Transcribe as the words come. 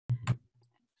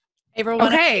Everyone,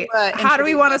 Okay, how do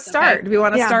we want to start? Okay. Do we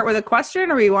want to start with a question,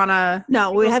 or we want to?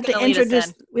 No, we Who's have to gonna lead us introduce.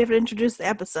 in? We have to introduce the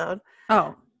episode.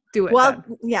 Oh, do it. Well,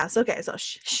 then. yes. Okay, so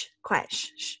quiet.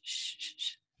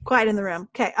 Quiet in the room.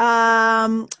 Okay.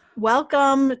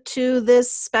 Welcome to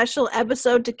this special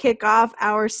episode to kick off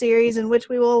our series in which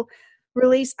we will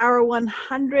release our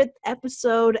 100th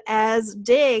episode as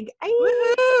Dig.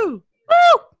 Woohoo!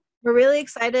 Woo! We're really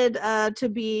excited to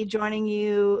be joining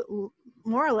you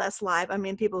more or less live. I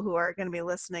mean, people who are going to be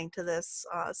listening to this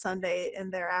Sunday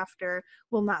and thereafter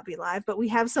will not be live, but we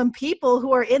have some people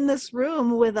who are in this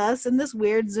room with us in this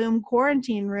weird Zoom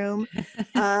quarantine room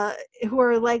who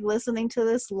are like listening to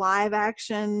this live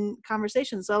action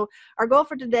conversation. So our goal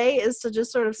for today is to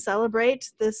just sort of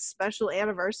celebrate this special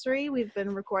anniversary. We've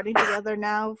been recording together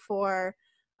now for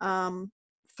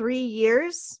 3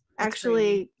 years. That's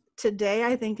Actually, crazy. Today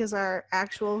I think is our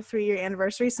actual 3-year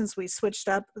anniversary since we switched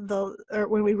up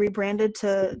when we rebranded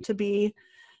to be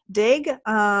Dig.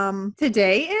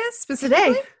 Today is specifically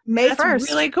Today, May That's 1st.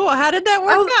 really cool. How did that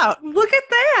work out? Look at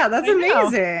that. That's I know.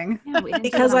 amazing. Yeah, we didn't do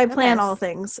Because it on I plan purpose. all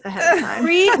things ahead of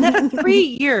time. 3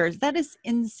 years. That is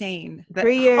insane.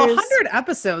 3 years. 100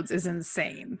 episodes is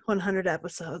insane. 100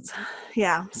 episodes.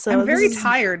 Yeah. So I'm very this is-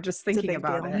 tired just thinking big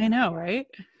about deal. it. I know, right?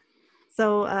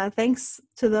 So thanks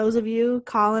to those of you,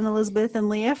 Colin, Elizabeth, and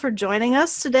Leah, for joining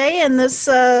us today in this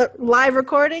live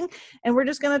recording. And we're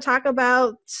just going to talk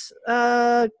about,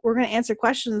 we're going to answer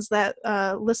questions that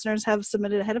listeners have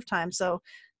submitted ahead of time. So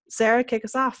Sarah, kick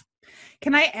us off.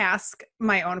 Can I ask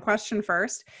my own question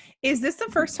first? Is this the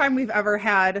first time we've ever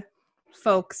had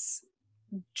folks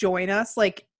join us,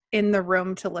 like in the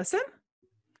room to listen?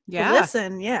 Yeah.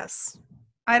 Listen, yes.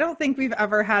 I don't think we've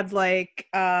ever had like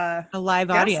A live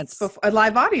guests audience. a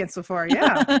live audience before.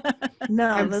 Yeah. No,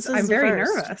 I'm this is I'm the very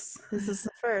first. nervous. This is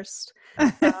the first.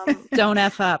 Don't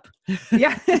F up.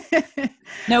 Yeah.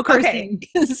 No cursing.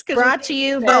 Brought to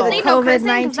you by Oh. the Say no cursing, 'cause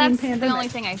COVID-19 that's pandemic. the only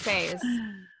thing I say is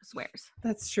swears.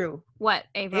 That's true. What,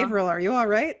 Avro? Avril, are you all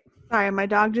right? Sorry, my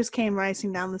dog just came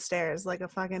racing down the stairs like a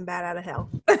fucking bat out of hell.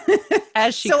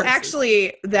 As she So curses.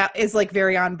 actually, that is like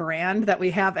very on brand that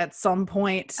we have at some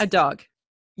point A dog.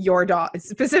 your dog,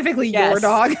 specifically your Yes.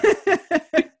 dog,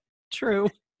 True.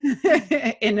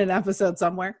 in an episode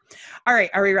somewhere. All right,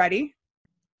 are we ready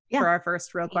Yeah. for our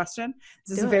first real question?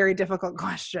 This is Do a it. very difficult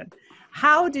question.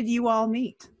 How did you all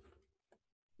meet?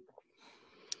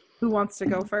 Who wants to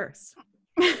go first?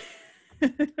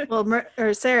 Well,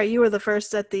 Sarah, you were the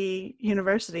first at the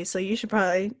university, so you should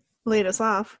probably lead us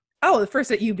off. Oh, the first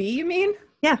at UB, you mean?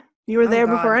 You were Oh, there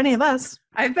God. before any of us.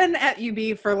 I've been at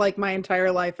UB for like my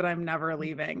entire life and I'm never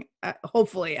leaving.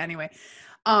 Hopefully, anyway.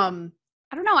 I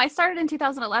don't know. I started in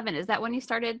 2011. Is that when you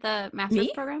started the master's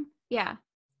Me? program? Yeah.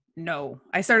 No,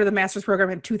 I started the master's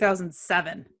program in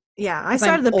 2007. Yeah, I 'Cause I'm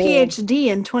started the old. PhD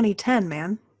in 2010,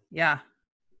 man. Yeah.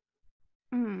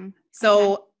 Mm.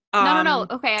 So, No.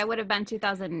 Okay, I would have been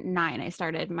 2009. I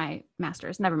started my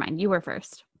master's. Never mind. You were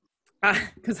first.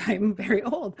 because I'm very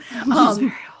old. She's very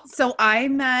old. So I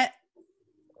met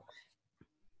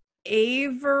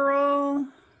Avril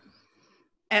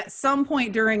at some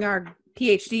point during our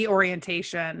PhD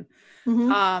orientation.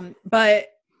 Mhm. But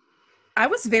I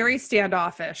was very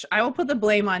standoffish. I will put the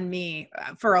blame on me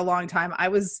for a long time. I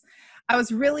was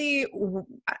really,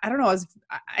 I don't know.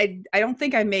 I don't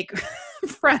think I make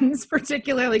friends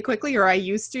particularly quickly, or I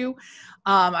used to.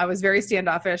 I was very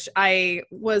standoffish. I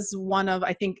was one of,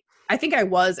 I think I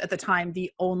was at the time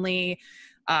the only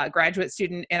graduate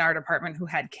student in our department who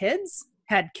had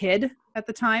kid at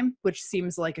the time, which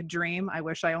seems like a dream. I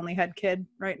wish I only had kid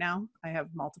right now. I have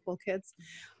multiple kids.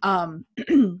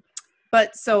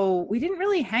 But so we didn't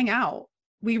really hang out.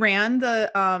 We ran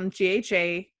the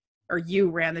GHA, or you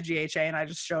ran the GHA, and I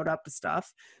just showed up to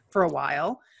stuff for a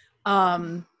while.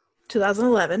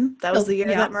 2011. That was the year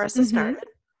Yeah. that Marissa Mhm. started.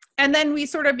 And then we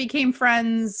sort of became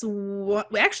friends.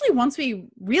 Actually, once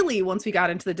we got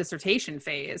into the dissertation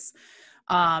phase,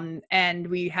 and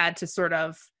we had to sort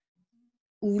of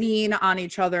lean on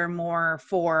each other more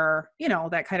for,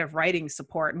 that kind of writing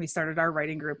support. And we started our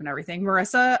writing group and everything.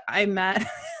 Marissa, I met.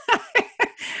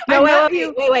 No, I met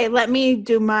you. wait. Let me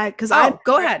do because Oh,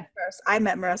 go ahead. first. I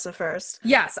met Marissa first.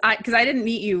 Yes, because I didn't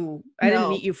meet you. I didn't No.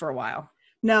 meet you for a while.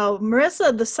 No,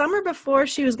 Marissa, the summer before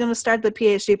she was going to start the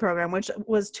PhD program, which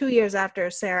was 2 years after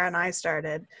Sarah and I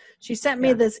started, she sent me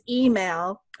Yeah. this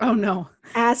email Oh no.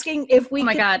 asking if we Oh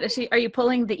my could. God. Are you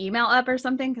pulling the email up or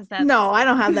something? Because that's No, I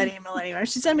don't have that email anywhere.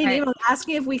 She sent me an Right. email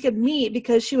asking if we could meet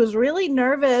because she was really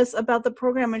nervous about the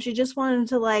program and she just wanted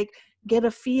to get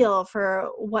a feel for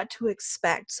what to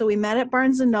expect. So we met at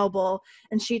Barnes and Noble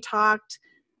and she talked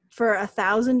for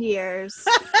 1,000 years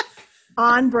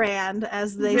on brand,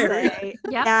 as they Very. say.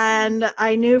 Yep. And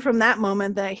I knew from that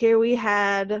moment that here we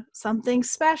had something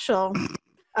special,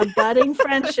 a budding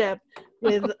friendship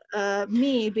with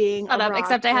me being Shut a up. rock.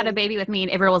 Except I had a And baby with me,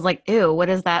 and everyone was like, "Ew, what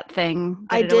is that thing?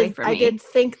 Get I it away did. from I me." did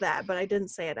think that, but I didn't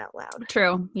say it out loud.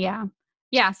 True. Yeah.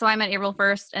 Yeah. So I met Avril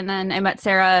first, and then I met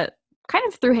Sarah kind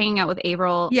of through hanging out with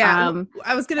Avril. Yeah,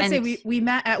 I was gonna say and- we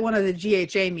met at one of the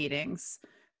GHA meetings.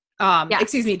 Yes.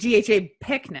 Excuse me, GHA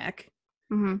picnic.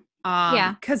 Mhm.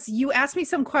 Yeah. Because you asked me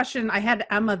some question. I had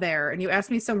Emma there, and you asked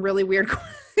me some really weird,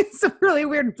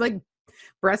 like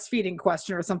breastfeeding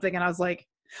question or something, and I was like,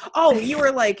 "Oh, you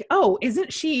were like, oh,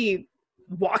 isn't she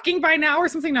walking by now or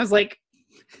something?" And I was like,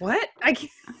 "What?" I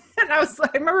can't. And I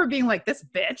remember being like, "This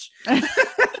bitch."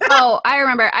 Oh, I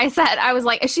remember. I was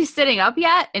like, "Is she sitting up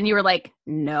yet?" And you were like,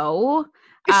 "No."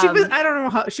 She was, I don't know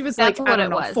how, she was like, that's I what don't it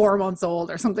know, was. 4 months old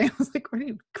or something. I was like, "What are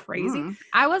you, crazy?"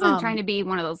 I wasn't trying to be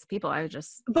one of those people. I was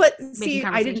just But making see,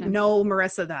 I didn't conversation. know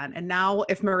Marissa then. And now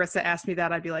if Marissa asked me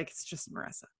that, I'd be like, it's just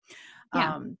Marissa.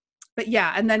 Yeah. But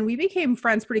yeah, and then we became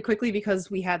friends pretty quickly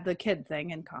because we had the kid thing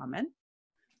in common.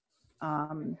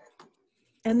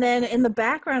 And then in the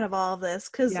background of all of this,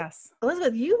 because Yes.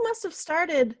 Elizabeth, you must have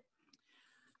started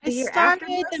I the year after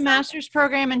started the Marissa? master's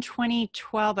program in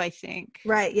 2012, I think.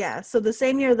 Right, yeah. So the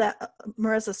same year that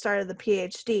Marissa started the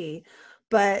PhD,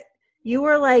 but you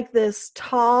were like this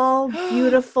tall,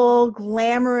 beautiful,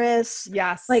 glamorous,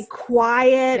 Yes. like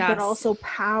quiet, but Yes. also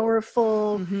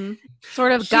powerful. Mhm.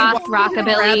 sort of She'd goth walk into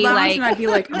the grad rockabilly, lounge like and I'd be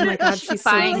like, "Oh my God, she's so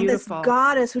Fine. Like this beautiful."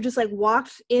 goddess who just like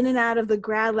walked in and out of the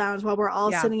grad lounge while we're all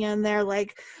Yeah. sitting in there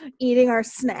like eating our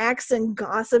snacks and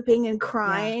gossiping and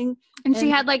crying. and she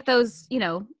and- had like those,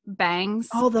 bangs.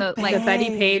 Oh, the like The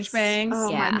Betty Page bangs.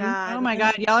 Oh Yeah. my god! Oh my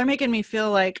God, y'all are making me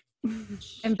feel like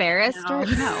embarrassed or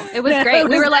No. no. It was No, great. it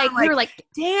We was were like, not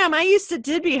damn, I used to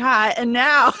did be hot, and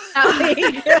now.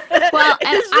 Well,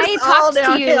 and It's I just all talked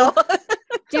to you. downhill.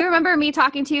 Do you remember me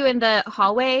talking to you in the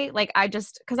hallway? Like I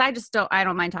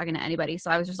don't mind talking to anybody. So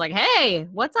I was just like, "Hey,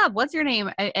 what's up? What's your name?"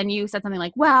 And you said something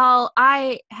like, "Well,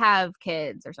 I have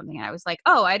kids," or something. And I was like,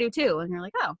 "Oh, I do too." And you're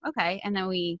like, "Oh, okay." And then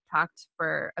we talked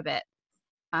for a bit.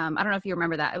 I don't know if you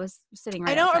remember that. I was sitting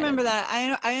right I don't outside remember of- that.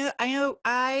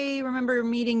 I remember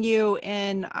meeting you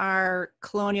in our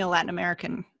colonial Latin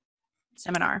American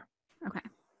seminar.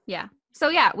 Yeah. So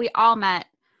yeah, we all met.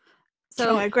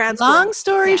 So at grad school. Long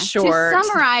story yeah, short, to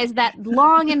summarize that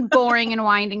long and boring and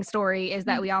winding story is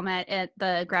that we all met at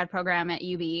the grad program at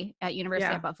UB at University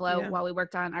Yeah, of Buffalo yeah. while we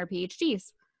worked on our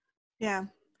PhDs. Yeah,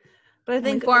 but I And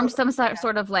we think formed some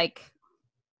sort of like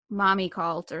mommy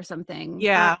cult or something.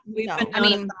 yeah, we've no. been I known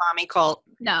mean- as the mommy cult.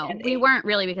 No, And we Abe. weren't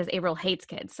really because Avril hates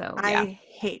kids. So I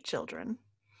hate children.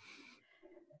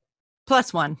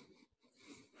 +1.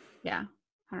 yeah,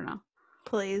 I don't know.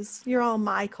 Please, you're all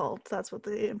my cult. That's what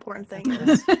the important thing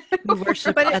is. We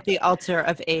worship But at the altar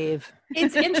of Ave.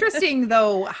 It's interesting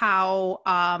though how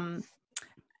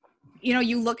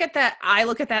you look at that, I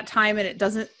look at that time and it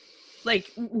doesn't, like,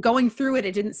 going through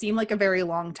it didn't seem like a very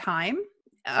long time,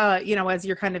 as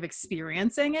you're kind of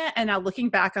experiencing it. And now looking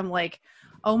back, I'm like,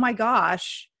 oh my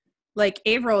gosh, like,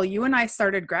 Avril, you and I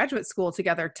started graduate school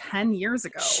together 10 years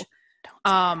ago. Shh, don't say that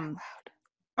out loud.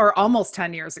 Or almost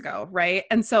 10 years ago, right?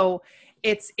 And so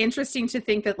it's interesting to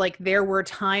think that like there were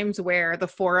times where the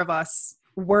four of us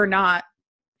were not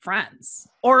friends,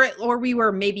 or we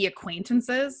were maybe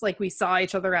acquaintances, like we saw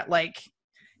each other at like,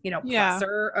 Yeah.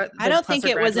 Presser. I don't think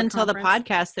Presser it was graduate until the conference.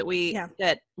 podcast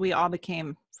that we all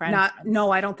became friends.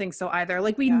 No, I don't think so either.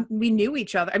 Like we knew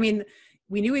each other. I mean,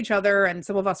 we knew each other, and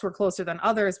some of us were closer than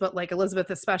others, but like Elizabeth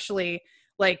especially,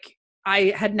 like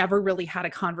I had never really had a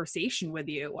conversation with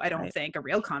you. I don't think a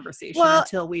real conversation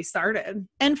until we started.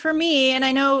 And for me, and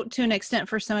I know to an extent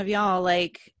for some of y'all,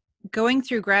 like going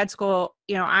through grad school,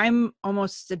 I'm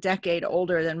almost a decade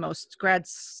older than most grad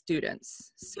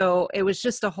students. So it was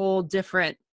just a whole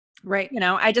different, Right.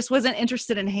 I just wasn't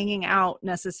interested in hanging out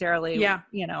necessarily. Yeah.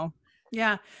 Yeah.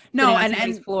 No, sitting on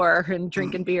somebody's floor and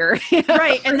drinking beer.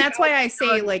 Right. And that's why I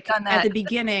say, like, done at that. the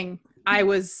beginning, I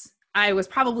was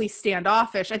probably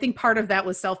standoffish. I think part of that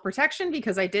was self-protection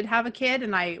because I did have a kid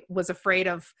and I was afraid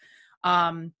of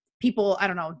people, I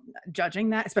don't know, judging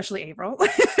that, especially Avril.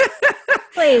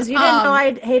 Please, you didn't know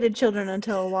I hated children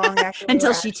until long after we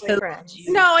Until were she actually told friends.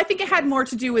 you. No, I think it had more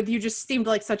to do with you just seemed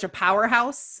like such a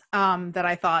powerhouse that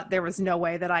I thought there was no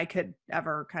way that I could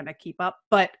ever kind of keep up.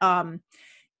 But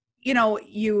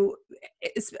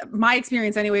my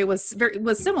experience anyway was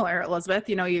similar, Elizabeth.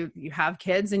 You have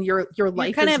kids and your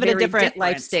life kind is of at a very different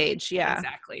life different. stage. Yeah.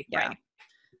 Exactly. Yeah. Right.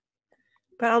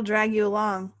 But I'll drag you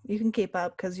along. You can keep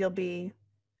up because I'm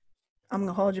going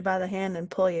to hold you by the hand and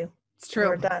pull you. It's true.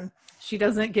 We're done. She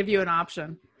doesn't give you an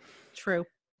option. True.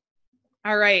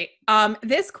 All right.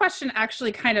 This question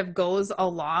actually kind of goes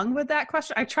along with that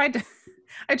question. I tried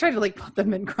to like put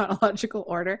them in chronological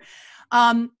order.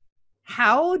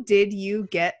 How did you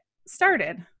get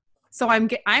started? So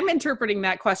I'm interpreting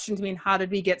that question to mean, how did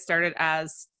we get started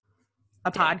as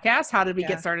a podcast? How did we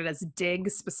get started as Dig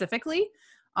specifically?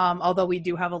 Although we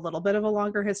do have a little bit of a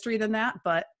longer history than that,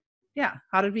 but yeah,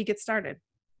 how did we get started?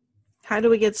 How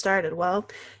do we get started? Well,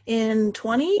 in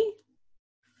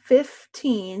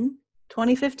 2015,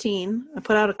 I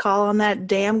put out a call on that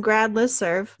damn grad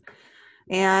listserv,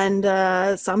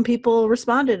 and some people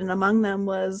responded, and among them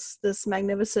was this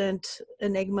magnificent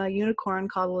Enigma unicorn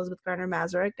called Elizabeth Garner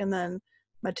Mazurek, and then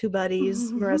my two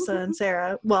buddies, Marissa and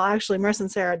Sarah. Well, actually, Marissa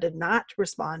and Sarah did not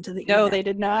respond to the email. No, they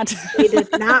did not. They did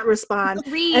not respond.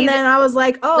 Read And then I was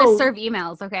like, oh. listserv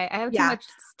emails. Okay. I have too Yeah. much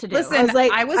to do. Listen, I was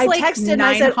like, I I texted and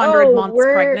I 900 said, oh, months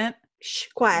we're- pregnant. Shh,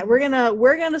 quiet. We're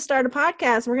gonna start a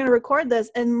podcast. We're gonna record this.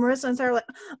 And Marissa and Sarah were like,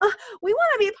 we want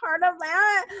to be part of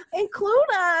that. Include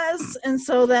us. And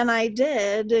so then I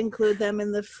did include them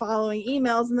in the following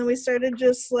emails. And then we started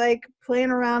just like playing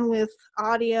around with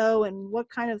audio and what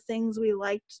kind of things we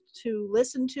liked to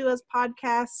listen to as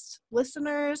podcast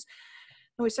listeners.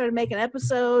 And we started making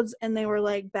episodes, and they were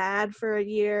like bad for a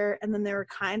year, and then they were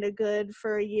kind of good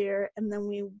for a year, and then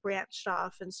we branched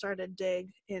off and started Dig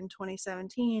in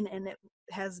 2017, and it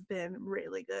has been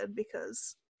really good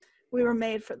because we were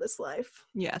made for this life.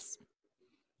 Yes.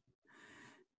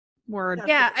 Word.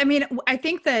 Yeah, I mean, I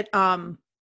think that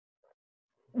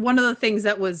one of the things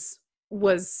that was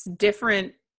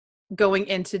different going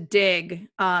into Dig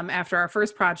after our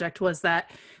first project was that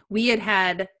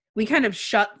we kind of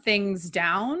shut things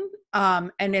down,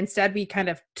 and instead we kind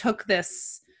of took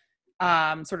this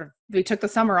we took the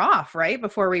summer off right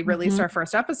before we released our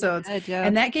first episodes. Yeah.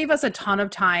 And that gave us a ton of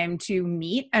time to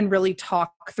meet and really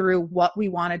talk through what we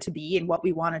wanted to be and what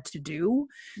we wanted to do,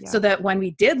 so that when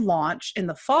we did launch in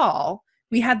the fall,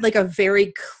 we had like a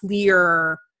very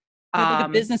clear like a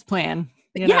business plan.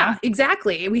 Yeah,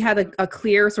 exactly. We had a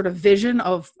clear sort of vision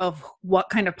of what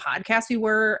kind of podcast we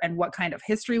were and what kind of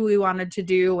history we wanted to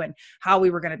do and how we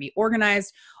were going to be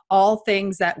organized, all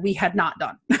things that we had not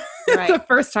done the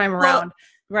first time around.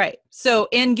 Right. So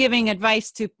in giving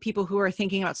advice to people who are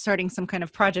thinking about starting some kind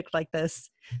of project like this,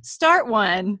 start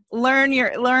one, learn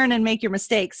and make your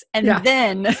mistakes, and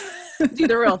then do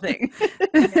the real thing.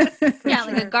 Yeah,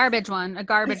 like a garbage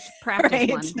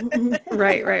practice one.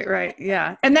 Right.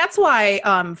 Yeah. And that's why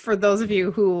for those of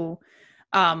you who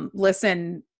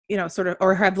listen, sort of,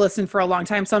 or have listened for a long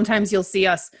time, sometimes you'll see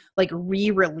us like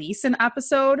re-release an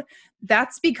episode.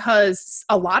 That's because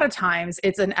a lot of times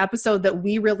it's an episode that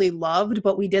we really loved,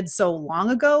 but we did so long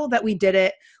ago that we did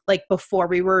it like before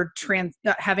we were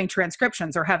having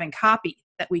transcriptions or having copy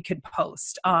that we could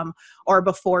post, or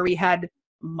before we had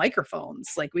microphones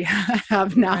like we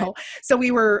have now. Right. So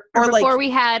we were, or before we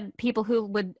had people who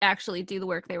would actually do the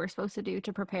work they were supposed to do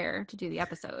to prepare to do the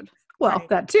episode. Well,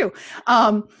 that too.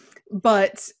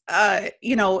 But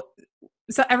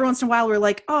so every once in a while we're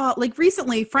like, oh, like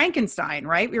recently Frankenstein,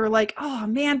 right? We were like, oh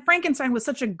man, Frankenstein was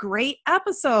such a great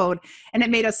episode. And it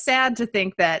made us sad to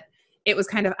think that it was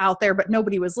kind of out there, but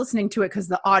nobody was listening to it because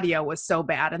the audio was so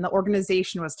bad and the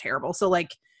organization was terrible. So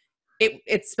like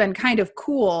it's been kind of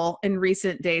cool in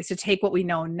recent days to take what we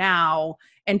know now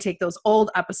and take those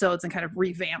old episodes and kind of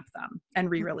revamp them and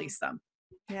re-release them.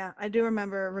 Yeah, I do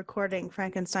remember recording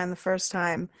Frankenstein the first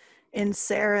time in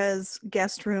Sarah's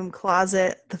guest room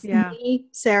closet. Me,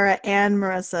 Sarah, and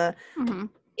Marissa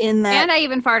in that. And I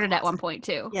even farted at one point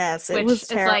too. Yes, it was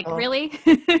terrible. It's like, really?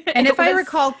 And if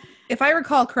I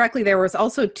recall correctly, there was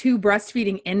also 2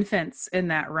 breastfeeding infants in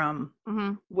that room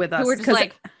with us. Who were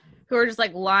just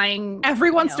like lying.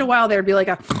 Every once in a while there'd be like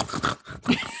a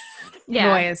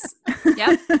noise.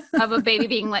 Yep. Of a baby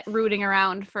being like rooting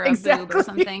around for a boob or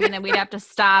something. And then we'd have to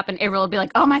stop and April would be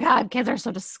like, oh my God, kids are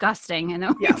so disgusting. And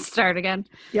then we'd start again.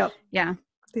 Yep. Yeah.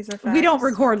 These are facts. We don't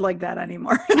record like that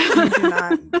anymore. We do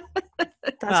not.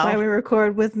 That's why we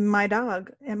record with my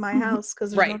dog in my house,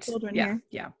 because there's no children here.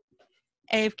 Yeah.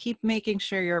 Ave, keep making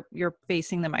sure you're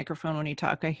facing the microphone when you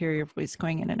talk. I hear your voice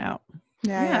going in and out.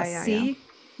 Yeah. See?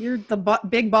 You're the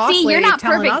big boss lady. See, you're not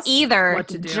telling perfect us either, what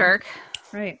to do. Jerk.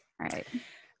 Right. I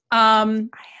am.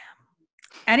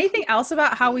 Anything else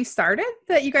about how we started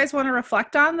that you guys want to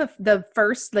reflect on the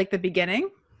first, like the beginning?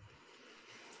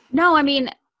 No, I mean,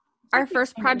 our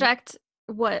first project,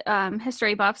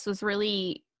 History Buffs, was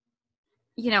really,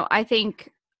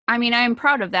 I'm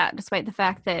proud of that, despite the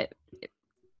fact that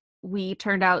we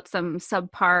turned out some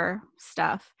subpar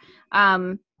stuff.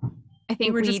 I think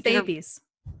we were just babies.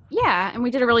 And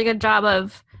we did a really good job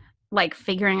of like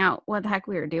figuring out what the heck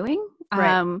we were doing.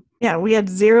 Right. Yeah, we had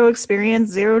zero experience,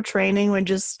 zero training. We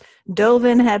just dove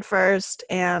in head first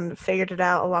and figured it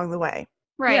out along the way.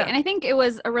 Right. Yeah. And I think it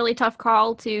was a really tough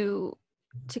call to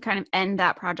kind of end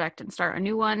that project and start a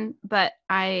new one. But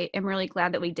I am really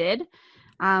glad that we did.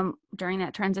 During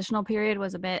that transitional period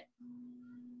was a bit,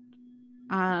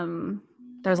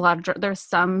 there's a lot of, there's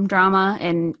some drama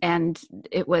and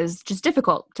it was just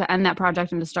difficult to end that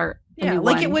project and to start a new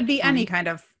like one. it would be any kind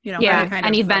of,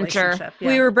 any venture. relationship. Yeah.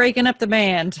 We were breaking up the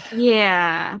band.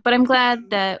 Yeah. But I'm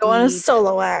glad that Go on a we-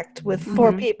 solo act with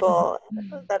 4 Mhm. people.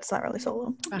 That's not really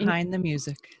solo. Behind the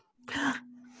music.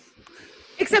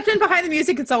 Except in Behind the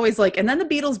Music, it's always like, and then the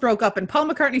Beatles broke up and Paul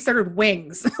McCartney started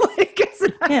Wings. Like, it's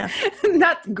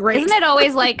not great. Isn't it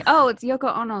always like, oh, it's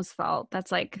Yoko Ono's fault?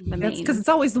 That's like the That's main because it's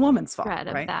always the woman's fault, thread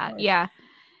of right? that. Yeah.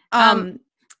 I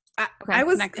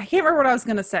next. can't remember what I was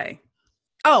going to say.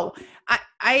 Oh,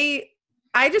 I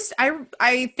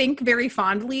think very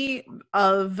fondly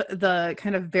of the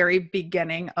kind of very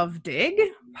beginning of Dig,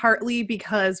 partly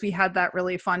because we had that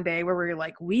really fun day where we were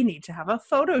like, we need to have a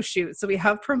photo shoot. So we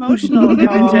have promotional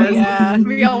images. Yeah.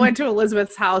 We all went to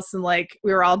Elizabeth's house and like,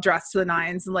 we were all dressed to the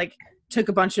nines and like took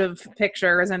a bunch of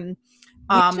pictures and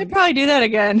We should probably do that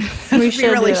again. we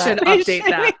should really do that. should We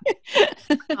update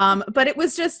that. But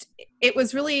it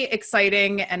was really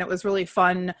exciting and it was really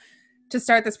fun to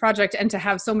start this project and to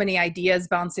have so many ideas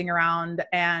bouncing around.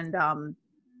 And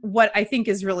what I think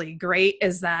is really great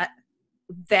is that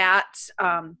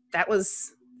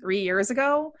was 3 years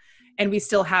ago and we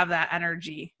still have that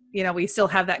energy. You know, we still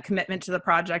have that commitment to the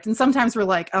project. And sometimes we're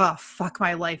like, oh, fuck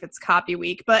my life, it's copy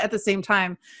week. But at the same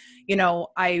time, you know,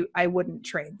 I wouldn't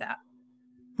trade that.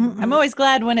 I'm always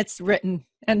glad when it's written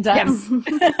and done.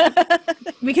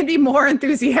 Yes. We can be more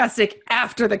enthusiastic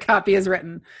after the copy is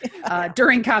written.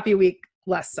 During copy week,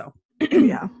 less so.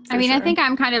 Yeah. I mean, I think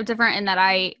I'm kind of different in that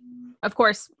I, of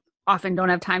course, often don't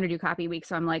have time to do copy week.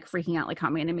 So I'm like freaking out, like, how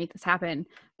am I going to make this happen?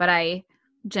 But I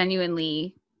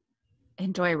genuinely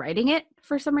enjoy writing it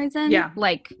for some reason. Yeah.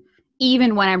 Like,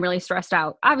 even when I'm really stressed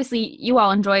out. Obviously, you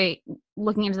all enjoy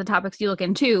looking into the topics you look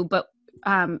into, but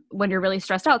when you're really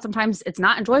stressed out, sometimes it's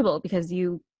not enjoyable because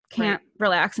you can't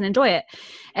relax and enjoy it.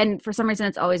 And for some reason,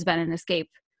 it's always been an escape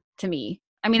to me.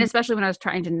 I mean, especially when I was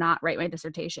trying to not write my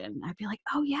dissertation, I'd be like,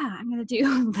 oh yeah, I'm going to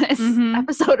do this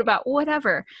episode about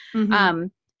whatever.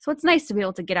 So it's nice to be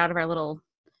able to get out of our little,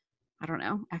 I don't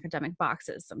know, academic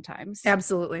boxes sometimes.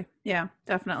 Absolutely. Yeah,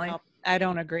 definitely. Well, I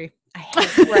don't agree. I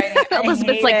hate writing.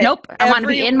 Elizabeth's like, nope, I want to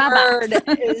be in my box.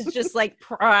 It is just like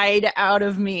pried out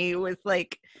of me with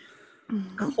like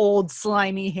cold,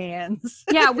 slimy hands.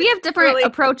 Yeah, we have different Really-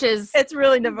 approaches. It's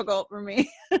really difficult for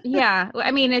me. Yeah,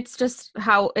 I mean, it's just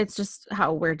how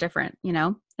we're different, you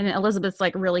know. And Elizabeth's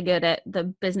like really good at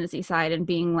the businessy side and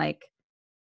being like,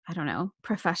 I don't know,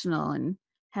 professional and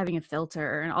having a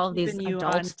filter and all of these Keeping you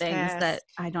adult on things task. that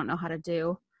I don't know how to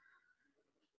do.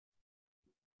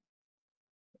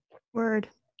 Word.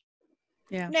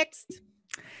 Yeah. Next.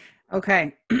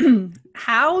 Okay.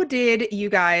 How did you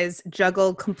guys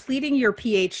juggle completing your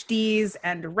PhDs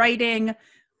and writing,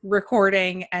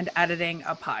 recording, and editing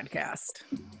a podcast?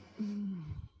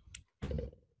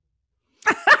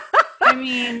 I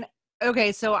mean,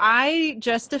 okay, so I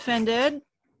just defended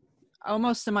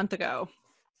almost a month ago.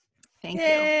 Thank you.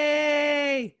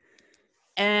 Yay!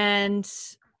 And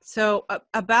so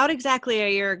about exactly a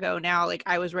year ago now, like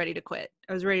I was ready to quit.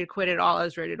 I was ready to quit it all. I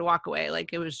was ready to walk away. Like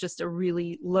it was just a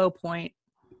really low point.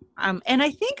 And I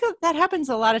think that happens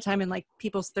a lot of time in like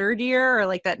people's third year or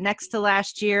like that next to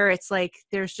last year. It's like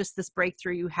there's just this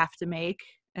breakthrough you have to make.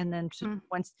 And then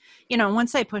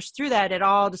once I pushed through that, it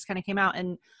all just kind of came out.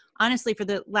 And honestly, for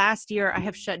the last year, I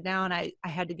have shut down. I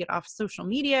had to get off social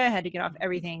media. I had to get off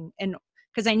everything. And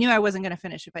because I knew I wasn't going to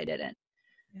finish if I didn't.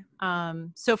 Yeah.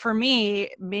 So for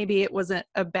me, maybe it wasn't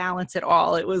a balance at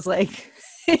all. It was like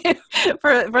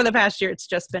for the past year, it's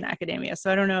just been academia.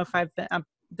 So I don't know if I'm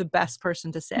the best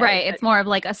person to say. Right. But, It's more of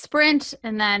like a sprint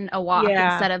and then a walk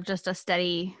Yeah. instead of just a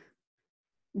steady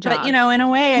jog. but in a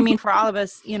way, I mean, for all of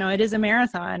us, it is a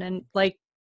marathon, and like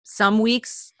some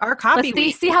weeks are copy Let's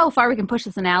week. see how far we can push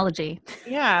this analogy.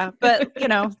 Yeah, but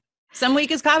some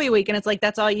week is copy week, and it's like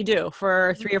that's all you do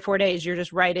for 3 or 4 days. You're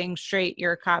just writing straight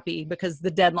your copy because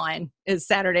the deadline is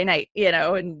Saturday night,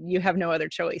 and you have no other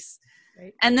choice.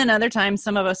 Right. And then other times,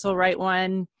 some of us will write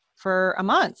one for a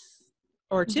month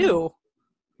or two,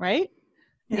 right?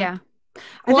 Yeah. I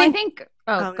Well, I think- think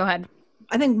go ahead.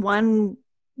 I think one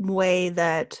way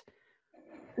that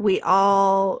we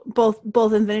all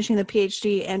both in finishing the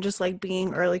PhD and just like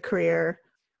being early career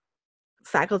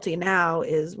faculty now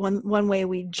is one way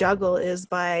we juggle is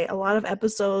by a lot of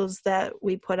episodes that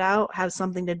we put out have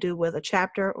something to do with a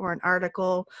chapter or an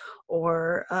article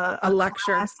or A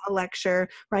lecture. class, a lecture,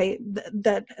 right?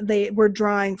 That they were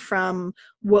drawing from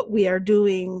what we are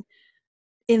doing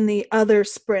in the other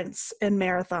sprints and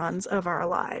marathons of our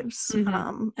lives.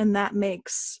 And that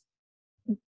makes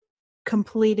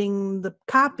completing the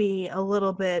copy a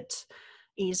little bit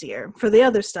easier. For the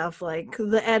other stuff, like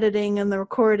the editing and the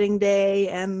recording day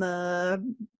and the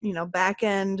back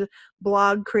end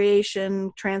blog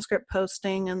creation, transcript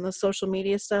posting, and the social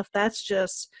media stuff, that's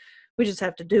just, we just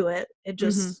have to do it. It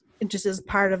just is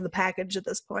part of the package at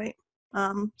this point.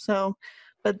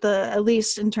 But at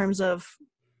least in terms of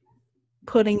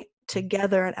putting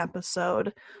together an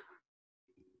episode,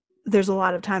 there's a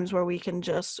lot of times where we can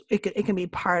just, it can be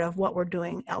part of what we're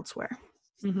doing elsewhere.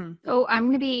 So I'm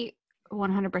going to be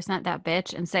 100% that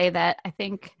bitch and say that I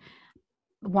think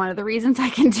one of the reasons I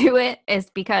can do it is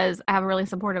because I have a really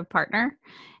supportive partner.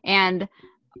 And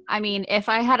I mean, if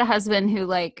I had a husband who,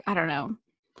 like, I don't know,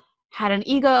 had an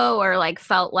ego or like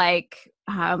felt like,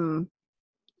 I don't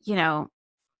know,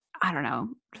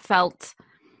 felt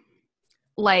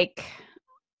like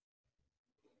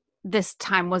this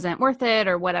time wasn't worth it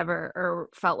or whatever, or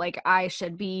felt like I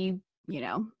should be,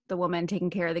 the woman taking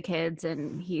care of the kids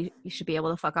and he should be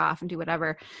able to fuck off and do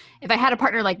whatever. If I had a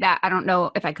partner like that, I don't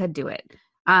know if I could do it.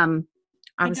 Obviously,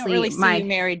 I don't really see you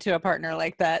married to a partner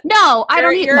like that. No, I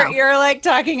don't. You're like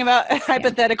talking about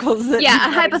hypotheticals. That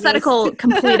a hypothetical exist.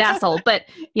 Complete asshole. But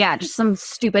yeah, just some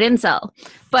stupid incel.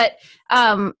 But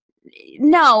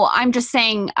no, I'm just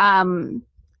saying.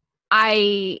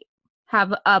 I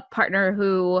have a partner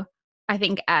who I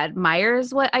think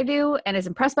admires what I do and is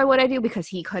impressed by what I do because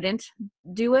he couldn't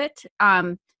do it,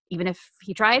 even if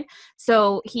he tried.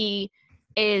 So he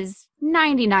is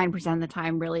 99% of the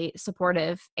time really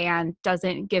supportive and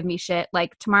doesn't give me shit.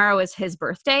 Like tomorrow is his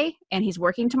birthday and he's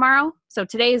working tomorrow. So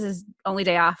today is his only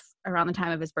day off around the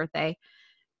time of his birthday.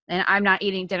 And I'm not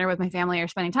eating dinner with my family or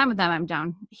spending time with them. I'm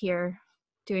down here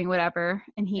doing whatever.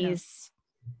 And he's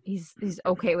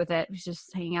okay with it. He's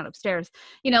just hanging out upstairs,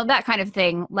 that kind of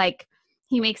thing. Like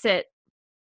he makes it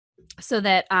so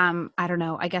that, I don't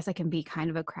know, I guess I can be kind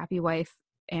of a crappy wife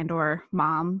and or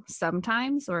mom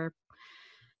sometimes, or,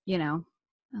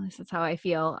 at least that's how I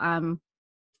feel.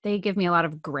 They give me a lot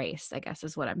of grace, I guess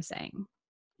is what I'm saying.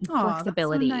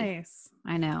 Flexibility. That's so nice.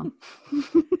 I know.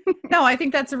 No, I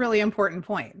think that's a really important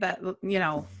point that,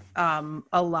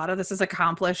 a lot of this is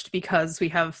accomplished because we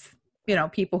have,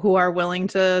 people who are willing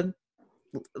to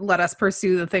let us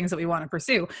pursue the things that we want to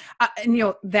pursue.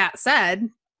 And, that said,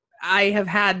 I have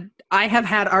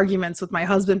had arguments with my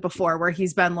husband before where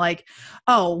he's been like,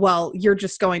 oh, well, you're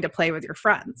just going to play with your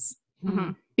friends.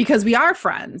 Because we are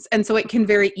friends. And so it can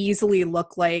very easily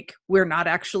look like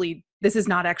this is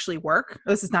not actually work.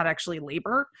 This is not actually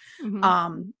labor.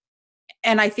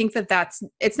 And I think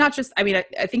it's not just, I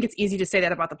think it's easy to say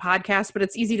that about the podcast, but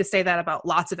it's easy to say that about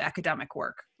lots of academic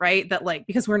work, right? That like,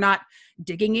 because we're not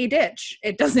digging a ditch,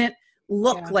 it doesn't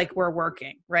look like we're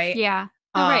working, right? Yeah.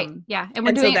 Right. Yeah. And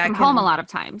we're doing it from home a lot of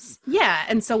times. Yeah.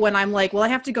 And so when I'm like, well, I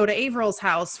have to go to Averil's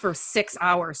house for 6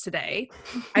 hours today,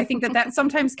 I think that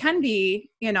sometimes can be,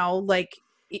 like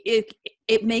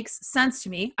it makes sense to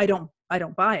me. I don't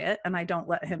buy it and I don't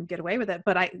let him get away with it.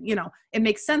 But it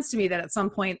makes sense to me that at some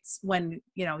points when,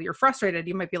 you're frustrated,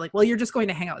 you might be like, well, you're just going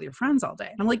to hang out with your friends all day.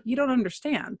 And I'm like, you don't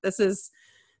understand.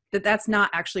 That's not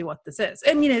actually what this is.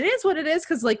 I mean, it is what it is.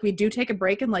 Cause like we do take a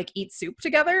break and like eat soup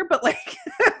together, but like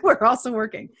we're also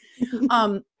working.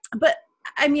 But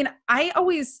I mean, I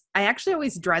actually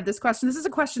always dread this question. This is a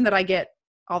question that I get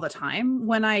all the time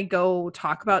when I go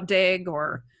talk about DIG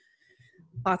or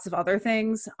lots of other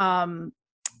things.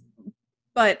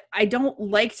 But I don't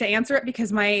like to answer it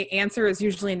because my answer is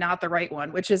usually not the right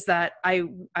one, which is that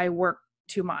I work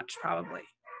too much probably.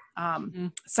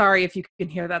 Sorry if you can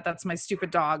hear that. That's my stupid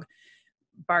dog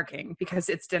barking because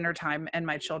it's dinner time and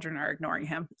my children are ignoring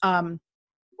him.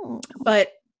 But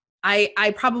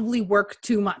I probably work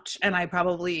too much and I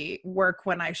probably work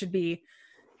when I should be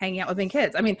hanging out with my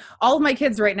kids. I mean, all of my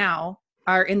kids right now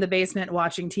are in the basement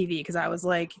watching TV because I was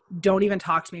like, don't even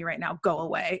talk to me right now. Go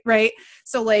away. Right.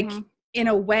 So like in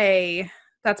a way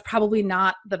that's probably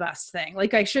not the best thing.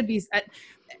 Like I should be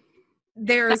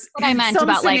there's some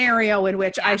scenario in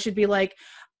which I should be like,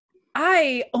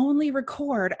 I only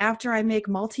record after I make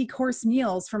multi-course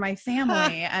meals for my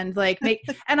family and like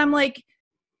and I'm like,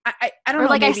 I don't know.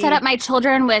 Like maybe, I set up my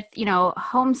children with,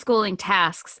 homeschooling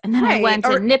tasks and then I went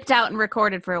and nipped out and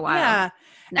recorded for a while. Yeah.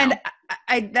 No. And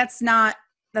I that's not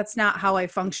how I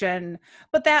function.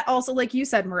 But that also, like you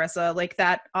said, Marissa, like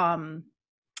that,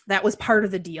 that was part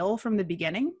of the deal from the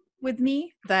beginning with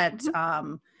me, that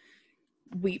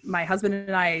my husband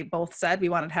and I both said we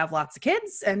wanted to have lots of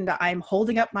kids, and I'm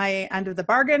holding up my end of the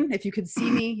bargain. If you could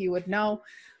see me, you would know.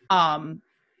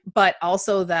 But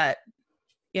also that,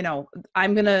 you know,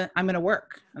 I'm going to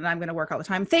work, and I'm going to work all the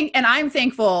time. And I'm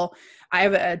thankful I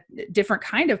have a different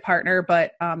kind of partner,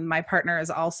 but my partner is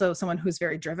also someone who's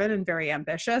very driven and very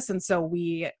ambitious. And so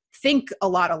we think a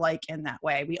lot alike in that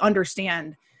way. We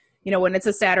understand, you know, when it's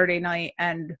a Saturday night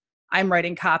and I'm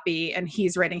writing copy and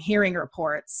he's writing hearing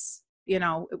reports, you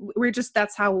know,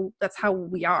 that's how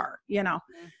we are, you know?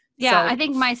 Yeah, So, I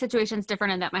think my situation's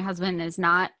different in that my husband is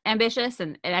not ambitious,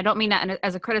 and I don't mean that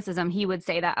as a criticism. He would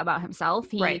say that about himself.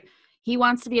 He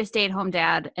wants to be a stay-at-home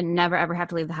dad and never ever have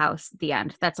to leave the house. The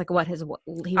end. That's like what he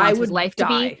wants his life to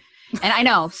be. And I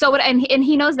know. So and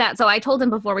he knows that. So I told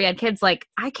him before we had kids, like,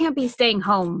 I can't be staying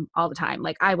home all the time.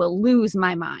 Like, I will lose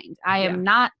my mind. I am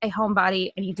not a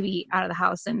homebody. I need to be out of the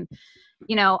house. And,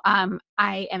 you know,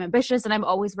 I am ambitious, and I'm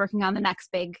always working on the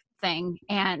next big thing.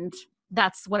 And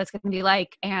that's what it's going to be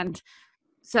like. And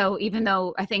so even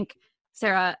though I think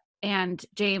Sarah and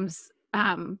James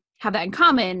have that in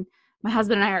common, my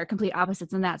husband and I are complete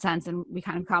opposites in that sense, and we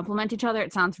kind of complement each other.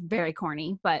 It sounds very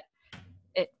corny, but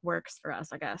it works for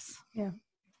us, I guess. Yeah.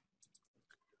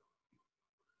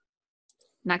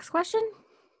 Next question?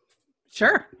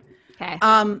 Sure. Okay.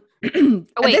 Oh, wait,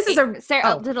 this is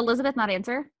Sarah, did Elizabeth not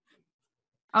answer?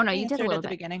 Oh no, you did a little at the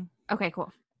bit. beginning. Okay,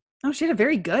 cool. Oh, she had a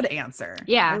very good answer.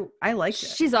 Yeah. I liked it.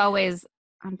 She's always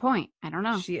on point. I don't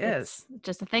know. She is. It's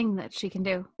just a thing that she can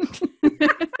do.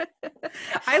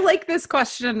 I like this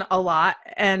question a lot,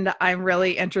 and I'm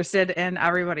really interested in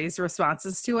everybody's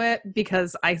responses to it,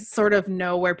 because I sort of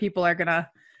know what people are gonna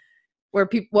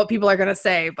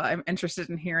say, but I'm interested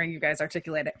in hearing you guys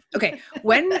articulate it. Okay.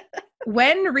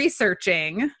 When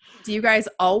researching, do you guys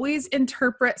always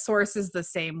interpret sources the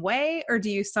same way, or do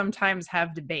you sometimes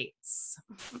have debates?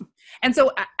 And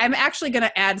so I'm actually going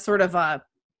to add sort of an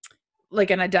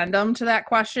addendum to that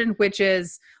question, which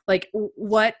is like,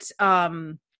 what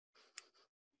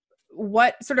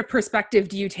sort of perspective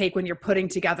do you take when you're putting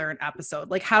together an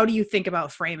episode? Like, how do you think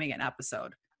about framing an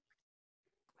episode?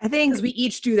 I think because we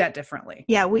each do that differently.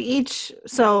 Yeah,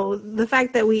 so the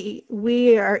fact that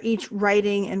we are each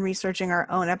writing and researching our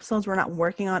own episodes, we're not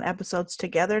working on episodes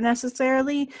together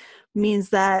necessarily, means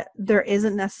that there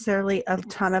isn't necessarily a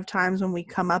ton of times when we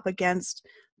come up against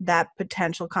that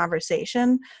potential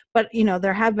conversation. But, you know,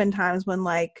 there have been times when,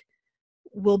 like,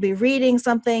 we'll be reading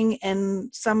something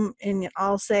and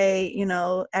I'll say, you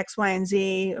know, X, Y, and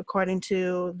Z according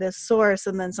to this source,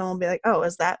 and then someone will be like, oh,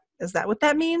 is that what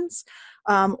that means?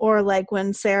 Or like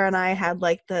when Sarah and I had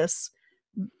like this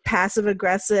passive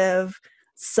aggressive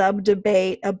sub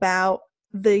debate about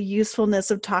the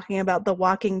usefulness of talking about The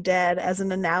Walking Dead as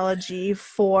an analogy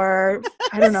for,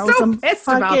 I don't know, so some pissed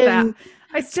about that.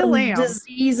 I still am.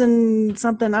 Disease and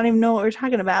something. I don't even know what we're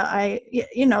talking about.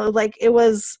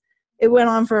 It went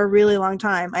on for a really long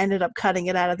time. I ended up cutting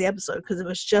it out of the episode because it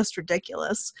was just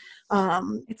ridiculous.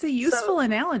 It's a useful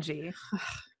analogy.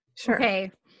 Sure.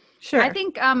 Okay. Sure. I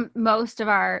think most of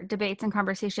our debates and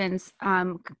conversations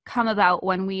come about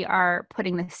when we are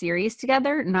putting the series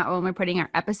together, not when we're putting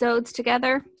our episodes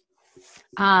together.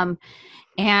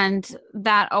 And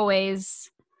that always,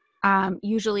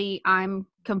 usually I'm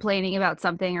complaining about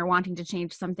something or wanting to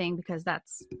change something because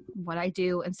that's what I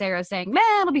do. And Sarah's saying, man,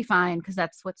 it'll be fine, because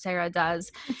that's what Sarah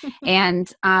does.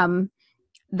 And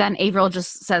then Avril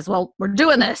just says, well, we're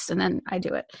doing this. And then I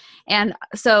do it. And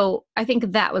so I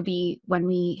think that would be when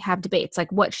we have debates,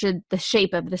 like what should the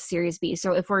shape of the series be?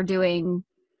 So if we're doing,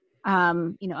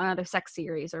 another sex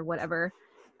series or whatever,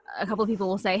 a couple of people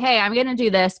will say, hey, I'm going to do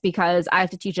this because I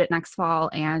have to teach it next fall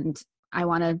and I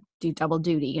want to do double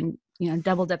duty and,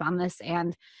 double dip on this.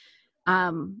 And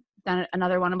then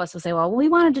another one of us will say, well, we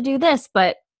wanted to do this,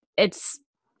 but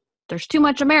there's too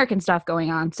much American stuff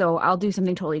going on, so I'll do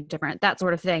something totally different, that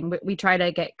sort of thing. But we try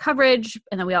to get coverage,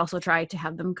 and then we also try to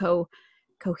have them cohere.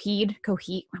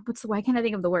 Why can't I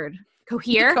think of the word?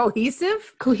 Cohere?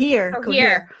 Cohesive? Cohere.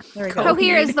 There we go.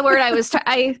 Cohere is the word I was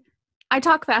I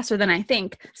talk faster than I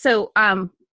think. So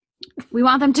we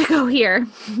want them to cohere.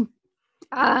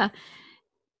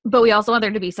 But we also want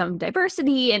there to be some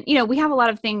diversity, and we have a lot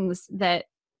of things that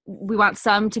we want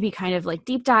some to be kind of like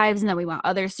deep dives, and then we want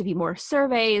others to be more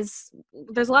surveys.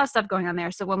 There's a lot of stuff going on there.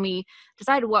 So when we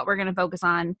decide what we're going to focus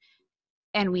on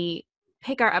and we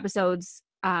pick our episodes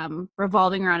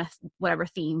revolving around whatever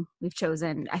theme we've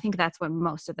chosen, I think that's when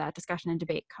most of that discussion and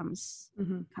debate comes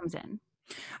in.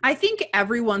 I think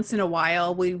every once in a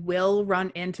while we will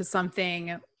run into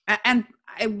something, and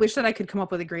I wish that I could come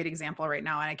up with a great example right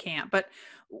now, and I can't, but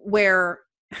where,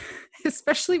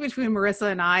 especially between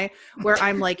Marissa and I, where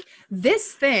I'm like,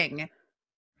 this thing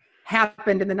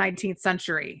happened in the 19th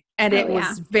century and it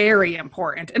was very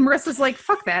important. And Marissa's like,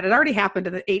 fuck that. It already happened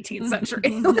in the 18th century.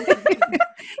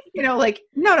 You know, like,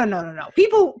 no.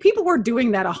 People were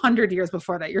doing that 100 years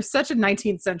before that. You're such a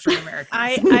 19th century American.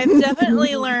 I've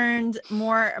definitely learned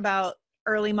more about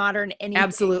early modern anything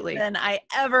Absolutely than I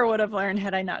ever would have learned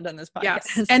had I not done this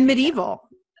podcast. Yes. And medieval.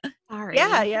 Sorry. Yeah.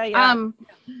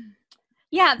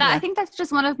 I think that's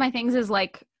just one of my things is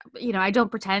like, you know, I don't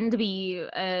pretend to be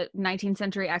a 19th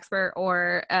century expert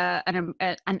or an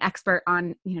expert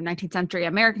on, you know, 19th century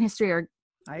American history or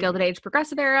Gilded Age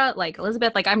Progressive Era, like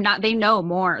Elizabeth. Like I'm not, they know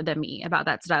more than me about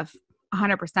that stuff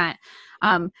 100%.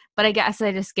 But I guess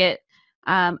I just get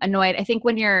annoyed. I think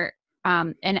when you're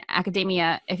in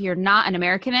academia, if you're not an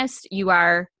Americanist, you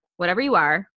are whatever you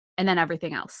are, and then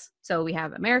everything else. So we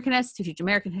have Americanists who teach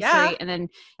American history, and then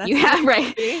you have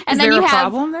and then you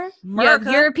have problem there? You have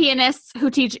Europeanists who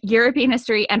teach European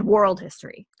history and world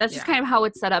history. That's just kind of how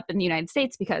it's set up in the United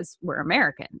States because we're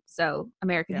American. So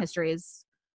American history is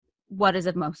what is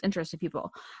of most interest to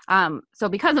people. So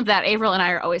because of that, Avril and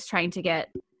I are always trying to get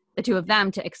the two of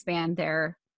them to expand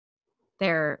their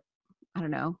I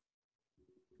don't know.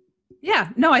 Yeah,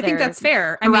 no, I think that's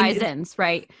fair. Horizons,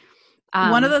 right?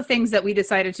 One of the things that we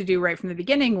decided to do right from the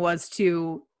beginning was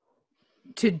to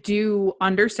do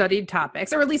understudied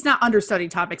topics, or at least not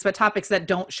understudied topics, but topics that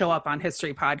don't show up on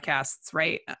history podcasts,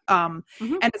 right? And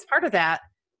as part of that,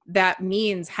 that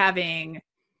means having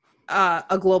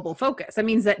a global focus. That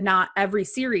means that not every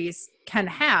series can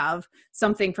have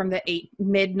something from the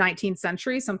mid-19th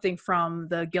century, something from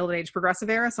the Gilded Age Progressive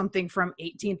Era, something from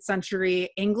 18th century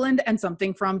England, and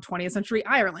something from 20th century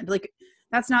Ireland. Like,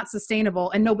 that's not sustainable,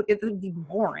 and it would be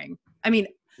boring. I mean,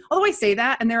 although I say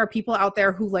that, and there are people out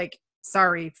there who like,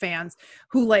 sorry fans,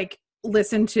 who like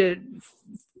listen to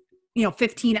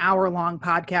 15-hour long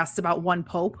podcasts about one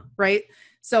pope, right?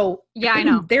 So yeah, I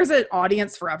know there's an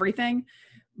audience for everything,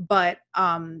 but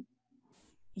I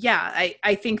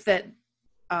think that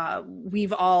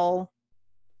we've all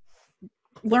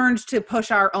learned to push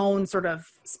our own sort of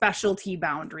specialty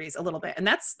boundaries a little bit, and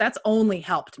that's only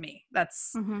helped me.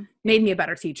 That's made me a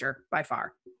better teacher by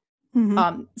far.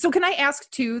 So can I ask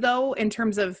too, though, in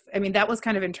terms of, I mean, that was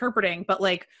kind of interpreting, but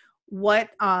like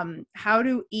how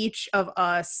do each of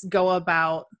us go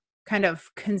about kind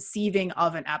of conceiving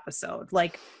of an episode,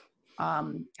 like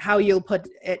how you'll put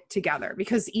it together?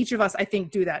 Because each of us, I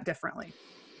think, do that differently.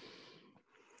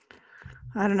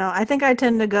 I don't know. I think I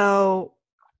tend to go,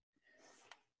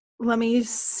 let me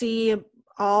see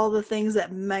all the things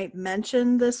that might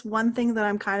mention this one thing that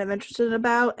I'm kind of interested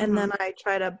about, and then I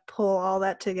try to pull all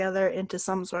that together into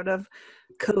some sort of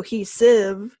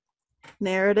cohesive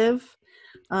narrative,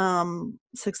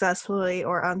 successfully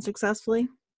or unsuccessfully.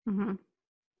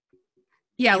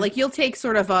 Yeah, like you'll take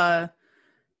sort of a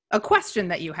question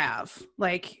that you have,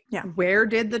 like, where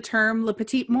did the term Le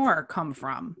Petit Moor come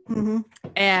from?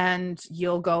 And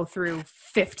you'll go through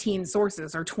 15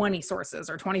 sources or 20 sources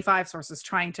or 25 sources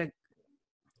trying to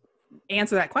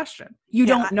answer that question. You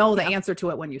don't know the answer to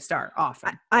it when you start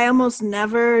often. I almost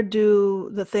never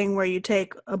do the thing where you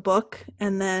take a book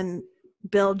and then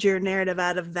build your narrative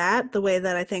out of that, the way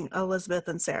that I think Elizabeth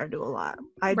and Sarah do a lot.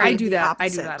 I do that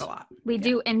a lot. We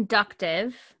do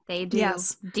inductive. They do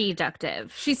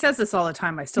deductive. She says this all the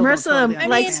time. I still Marissa don't totally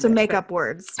likes to make up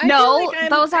words. No,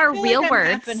 those are real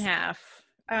words. Half and half.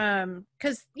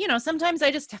 Because sometimes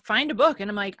I just find a book and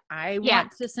I'm like, I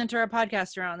want to center a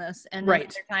podcast around this, and then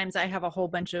other times I have a whole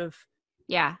bunch of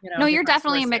no, you're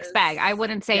definitely sources. A mixed bag. I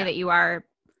wouldn't say that you are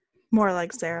more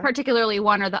like Sarah, particularly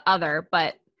one or the other,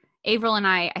 but Avril and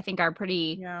I think are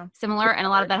pretty similar, and a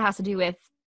lot of that has to do with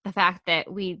the fact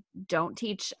that we don't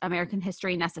teach American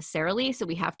history necessarily, so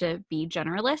we have to be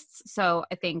generalists. So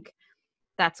I think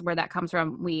that's where that comes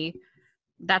from.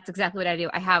 That's exactly what I do.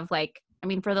 I have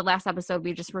for the last episode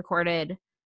we just recorded,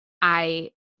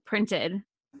 I printed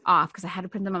off, because I had to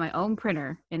print them on my own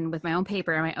printer and with my own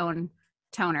paper and my own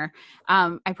toner.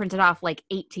 I printed off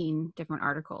 18 different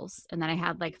articles, and then I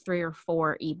had 3 or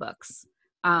 4 ebooks.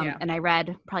 And I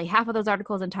read probably half of those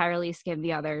articles entirely, skimmed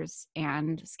the others,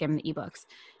 and skimmed the ebooks.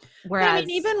 Whereas,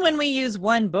 even when we use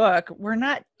one book, we're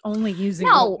not only using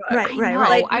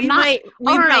right.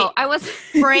 I was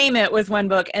frame it with one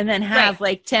book and then have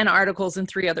 10 articles and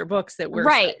 3 other books that we're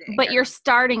citing. But you're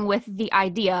starting with the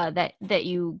idea that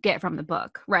you get from the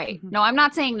book, right? No, I'm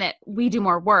not saying that we do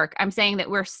more work. I'm saying that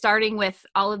we're starting with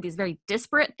all of these very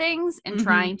disparate things and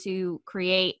trying to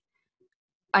create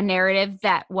a narrative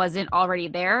that wasn't already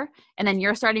there, and then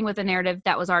you're starting with a narrative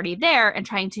that was already there and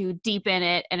trying to deepen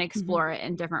it and explore it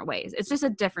in different ways. It's just a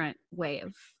different way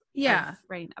of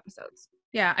writing episodes.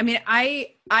 Yeah, I mean,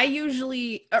 I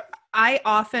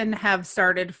often have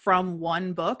started from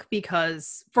one book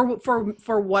because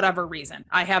for whatever reason,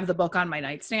 I have the book on my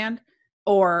nightstand,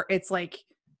 or it's like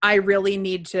I really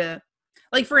need to,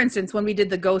 like, for instance, when we did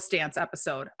the Ghost Dance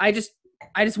episode, I just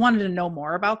wanted to know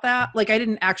more about that. Like, I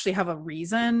didn't actually have a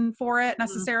reason for it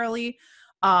necessarily.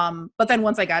 But then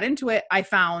once I got into it, I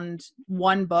found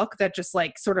one book that just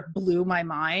like sort of blew my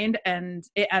mind, and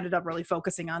it ended up really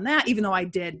focusing on that, even though I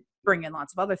did bring in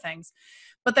lots of other things.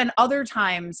 But then other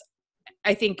times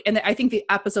I think the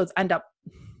episodes end up,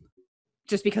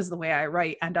 just because of the way I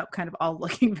write, end up kind of all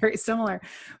looking very similar.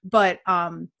 But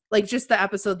like just the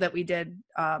episode that we did,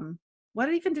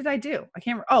 what even did I do? I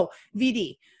can't remember. Oh,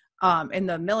 VD in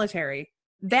the military.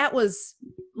 That was,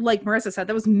 like Marissa said,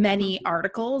 that was many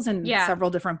articles and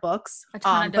several different books. A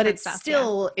ton of but it stuff,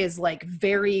 still is like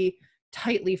very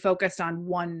tightly focused on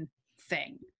one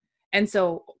thing. And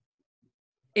so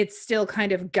it's still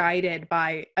kind of guided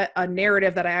by a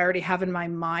narrative that I already have in my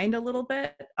mind a little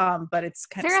bit. But it's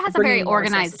kind Sarah of has a very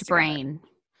organized brain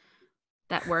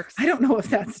that works. I don't know if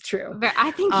that's true. But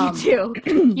I think you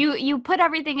do. You put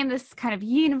everything in this kind of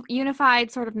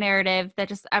unified sort of narrative that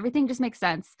just everything just makes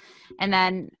sense. And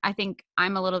then I think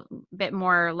I'm a little bit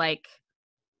more like,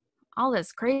 all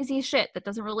this crazy shit that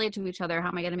doesn't relate to each other, how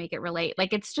am I going to make it relate?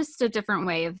 Like, it's just a different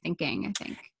way of thinking, I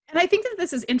think. And I think that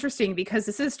this is interesting because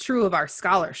this is true of our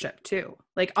scholarship too.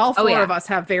 Like all four of us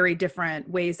have very different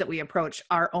ways that we approach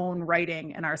our own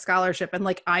writing and our scholarship. And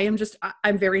like, I'm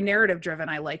very narrative driven.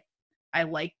 I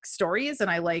like stories, and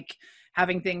I like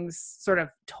having things sort of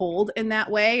told in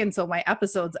that way. And so my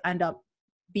episodes end up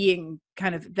being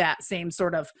kind of that same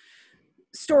sort of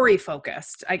story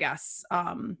focused, I guess.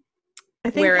 I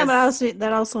think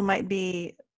that also might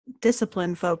be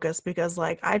discipline focused, because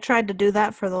like I tried to do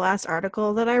that for the last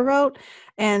article that I wrote,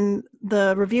 and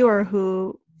the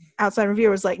outside reviewer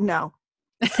was like, no.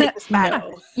 Take this back.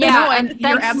 No. Yeah, and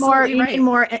you're absolutely right. You need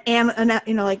more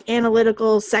like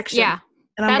analytical section. Yeah.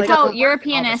 And that's like, how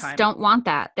Europeanists don't want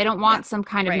that. They don't want some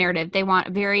kind of right. narrative. They want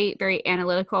very, very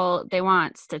analytical. They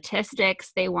want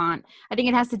statistics. I think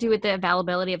it has to do with the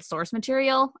availability of source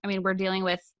material. I mean, we're dealing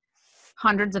with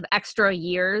hundreds of extra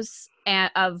years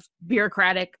of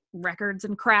bureaucratic records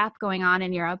and crap going on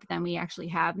in Europe than we actually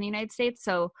have in the United States.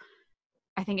 So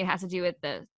I think it has to do with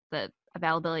the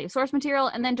availability of source material,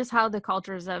 and then just how the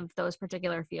cultures of those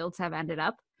particular fields have ended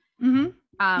up. Mm-hmm.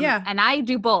 And I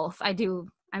do both. I do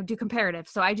comparative.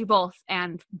 So I do both,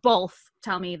 and both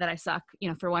tell me that I suck,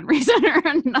 for one reason or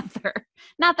another.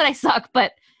 Not that I suck,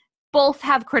 but both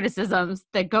have criticisms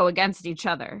that go against each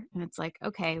other. And it's like,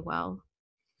 okay, well,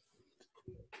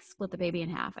 split the baby in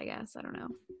half, I guess. I don't know.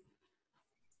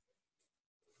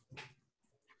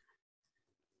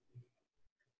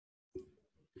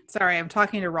 Sorry, I'm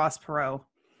talking to Ross Perot.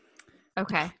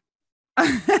 Okay.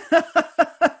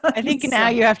 I think now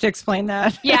you have to explain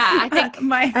that. Yeah, I think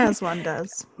as one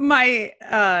does. My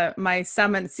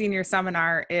senior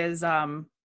seminar is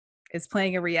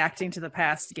playing a reacting to the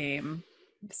past game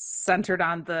centered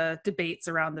on the debates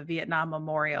around the Vietnam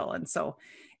Memorial. And so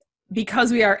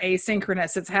because we are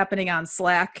asynchronous, it's happening on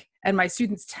Slack, and my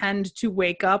students tend to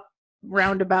wake up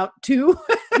round about 2.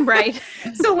 Right.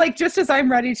 So like, just as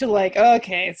I'm ready to like,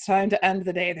 okay, it's time to end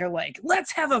the day, they're like,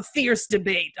 let's have a fierce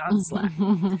debate on Slack.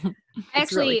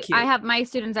 Actually, really I have my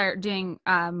students are doing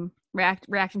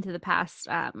reacting to the past,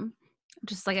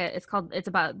 just like it's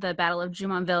about the Battle of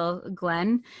Jumonville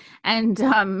Glen, and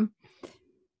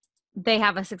they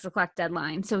have a 6:00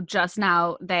 deadline. So just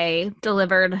now the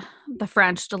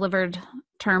French delivered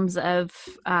terms of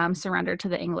surrender to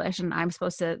the English, and I'm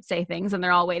supposed to say things, and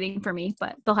they're all waiting for me,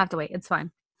 but they'll have to wait. It's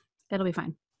fine. It'll be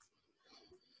fine.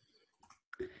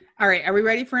 All right. Are we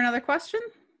ready for another question?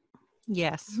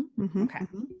 Yes. Mm-hmm. Okay.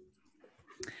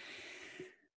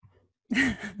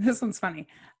 This one's funny.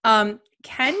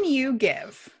 Can you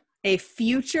give a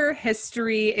future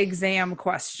history exam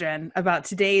question about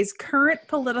today's current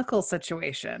political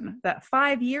situation that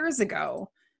 5 years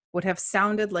ago would have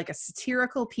sounded like a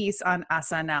satirical piece on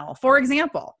SNL? For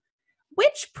example,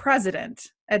 which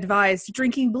president advised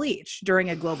drinking bleach during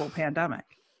a global pandemic?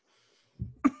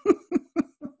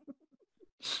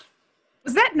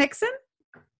 Was that Nixon?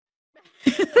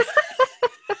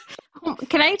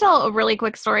 Can I tell a really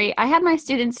quick story? I had my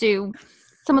students do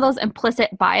some of those implicit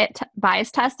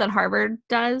bias tests that Harvard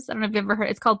does. I don't know if you've ever heard.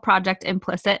 It's called Project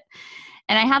Implicit.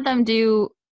 And I had them do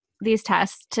these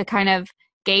tests to kind of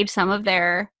gauge some of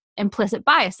their implicit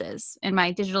biases in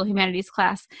my digital humanities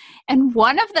class. And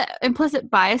one of the implicit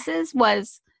biases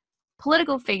was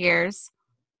political figures,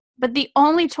 but the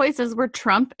only choices were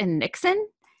Trump and Nixon.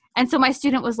 And so my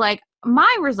student was like,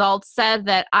 my results said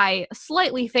that I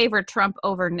slightly favored Trump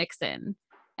over Nixon.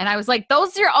 And I was like,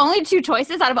 those are your only two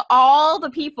choices out of all the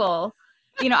people,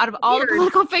 out of all the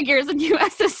political figures in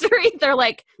U.S. history. They're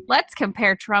like, let's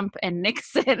compare Trump and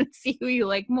Nixon and see who you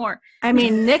like more. I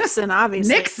mean, Nixon,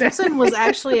 obviously. Nixon was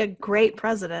actually a great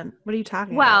president. What are you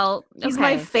talking about? Well, he's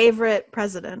my favorite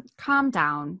president. Calm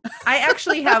down. I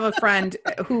actually have a friend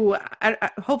who,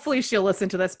 hopefully she'll listen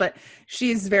to this, but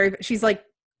she's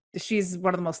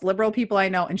one of the most liberal people I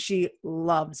know, and she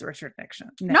loves Richard Nixon.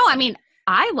 No, I mean,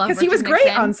 I love because he was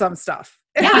great on some stuff.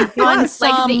 Yeah, on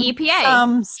like the EPA.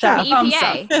 Some stuff. The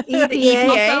EPA. EPA,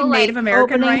 Also, Native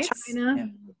American rights. China.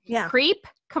 Yeah. CREEP.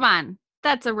 Come on.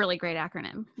 That's a really great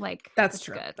acronym. Like that's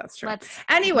true. Good. That's true.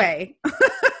 Anyway.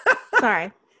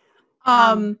 Sorry.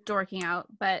 Dorking out,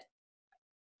 but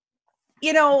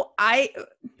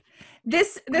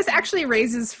this actually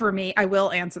raises for me, I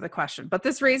will answer the question, but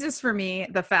this raises for me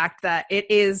the fact that it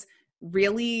is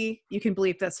really, you can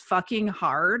believe this, fucking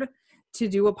hard to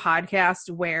do a podcast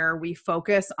where we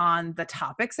focus on the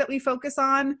topics that we focus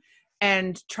on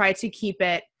and try to keep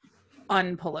it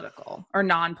unpolitical or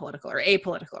non-political or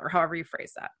apolitical or however you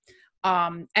phrase that.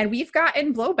 And we've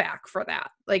gotten blowback for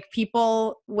that. Like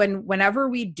people, whenever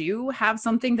we do have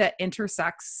something that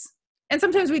intersects, and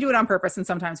sometimes we do it on purpose and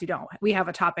sometimes we don't. We have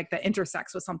a topic that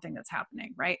intersects with something that's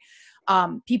happening, right?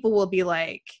 People will be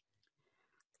like,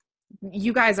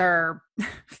 you guys are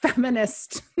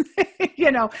feminist,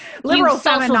 liberal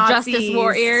social justice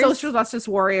warriors. Social justice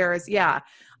warriors, yeah.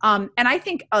 And I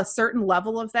think a certain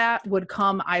level of that would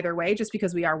come either way just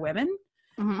because we are women.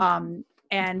 Mm-hmm.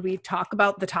 And we talk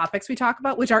about the topics we talk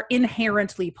about, which are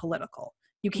inherently political.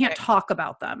 You can't talk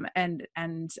about them and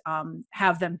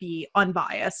have them be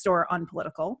unbiased or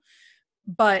unpolitical.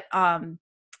 But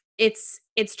it's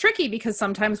tricky because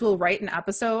sometimes we'll write an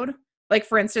episode. Like,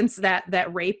 for instance,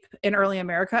 that rape in early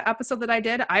America episode that I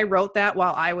did, I wrote that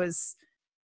while I was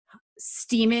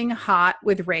steaming hot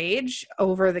with rage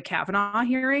over the Kavanaugh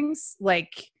hearings.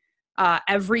 Like,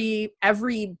 every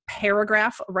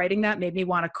paragraph writing that made me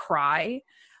want to cry.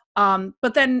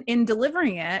 But then in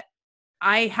delivering it,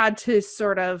 I had to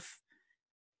sort of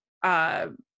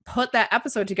put that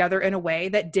episode together in a way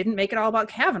that didn't make it all about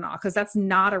Kavanaugh, because that's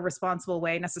not a responsible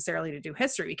way necessarily to do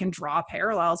history. We can draw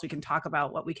parallels, we can talk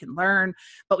about what we can learn,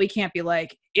 but we can't be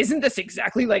like, isn't this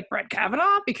exactly like Brett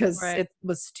Kavanaugh? Because it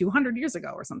was 200 years ago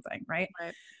or something, right?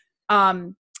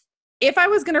 If I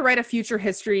was going to write a future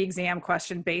history exam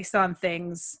question based on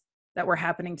things that were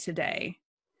happening today,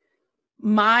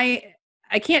 I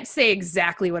can't say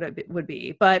exactly what it would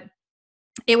be, but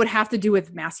it would have to do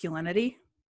with masculinity.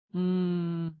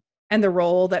 And the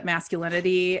role that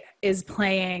masculinity is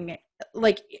playing,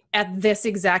 like, at this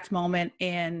exact moment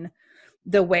in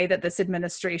the way that this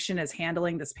administration is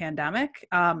handling this pandemic.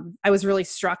 I was really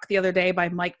struck the other day by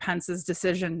Mike Pence's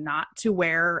decision not to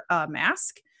wear a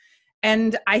mask.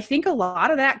 And I think a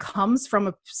lot of that comes from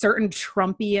a certain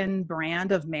Trumpian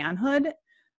brand of manhood,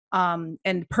 and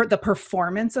the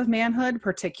performance of manhood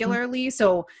particularly.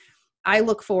 So I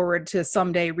look forward to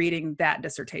someday reading that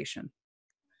dissertation.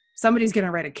 Somebody's going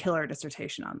to write a killer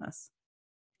dissertation on this.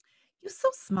 You're so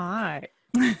smart.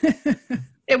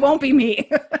 It won't be me.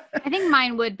 I think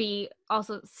mine would be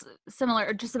also similar,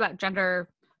 or just about gender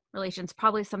relations,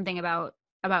 probably something about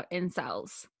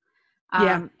incels.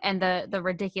 And the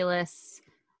ridiculous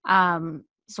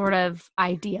sort of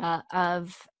idea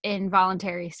of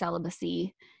involuntary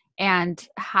celibacy and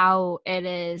how it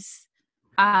is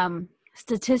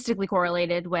statistically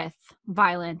correlated with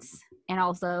violence and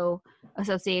also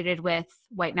associated with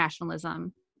white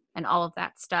nationalism and all of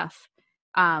that stuff.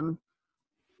 I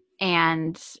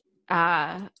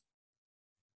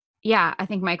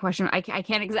think my question, I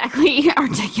can't exactly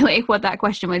articulate what that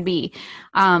question would be,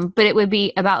 but it would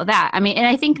be about that. I mean, and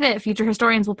I think that future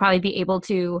historians will probably be able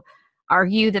to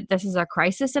argue that this is a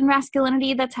crisis in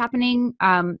masculinity that's happening,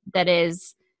 that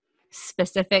is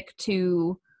specific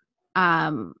to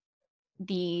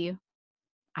the,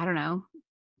 I don't know,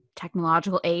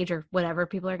 technological age or whatever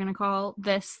people are going to call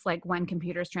this, like when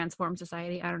computers transform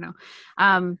society. I don't know.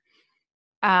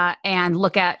 And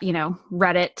look at,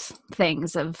 Reddit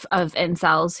things of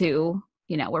incels who,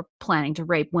 were planning to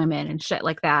rape women and shit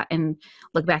like that, and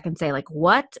look back and say, like,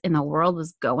 what in the world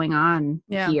was going on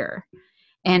here?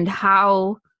 And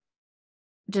how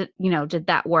did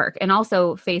that work? And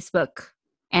also Facebook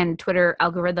and Twitter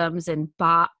algorithms and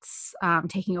bots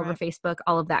taking over Facebook,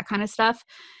 all of that kind of stuff.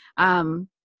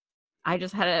 I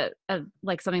just had a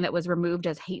like something that was removed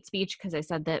as hate speech because I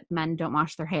said that men don't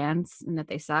wash their hands and that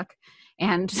they suck.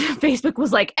 And Facebook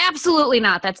was like, absolutely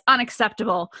not. That's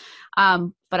unacceptable.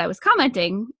 But I was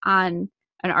commenting on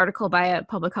an article by a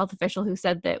public health official who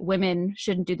said that women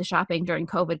shouldn't do the shopping during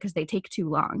COVID because they take too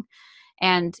long.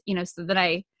 And, so then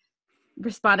I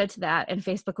responded to that, and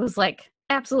Facebook was like,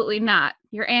 absolutely not.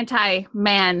 Your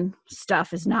anti-man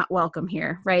stuff is not welcome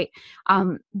here, right?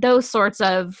 Those sorts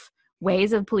of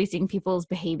ways of policing people's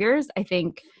behaviors, I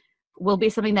think, will be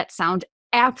something that sound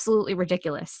absolutely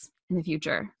ridiculous in the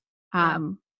future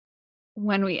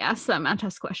when we ask them on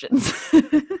test questions.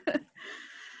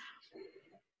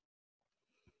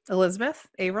 Elizabeth,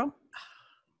 Averill?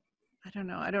 I don't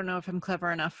know. I don't know if I'm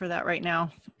clever enough for that right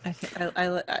now. I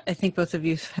think both of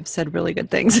you have said really good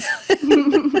things.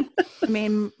 I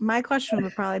mean, my question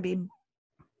would probably be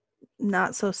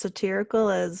not so satirical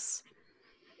as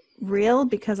real,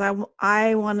 because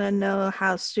I want to know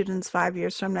how students 5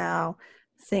 years from now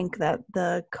think that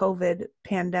the COVID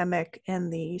pandemic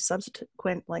and the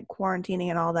subsequent like quarantining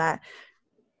and all that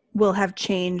will have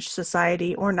changed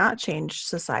society or not changed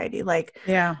society. Like,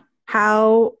 Yeah.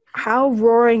 how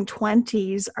roaring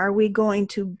 20s are we going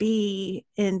to be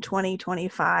in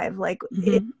 2025? Like,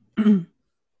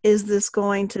 is this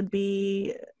going to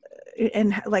be,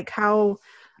 and like how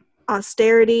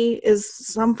austerity is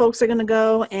some folks are going to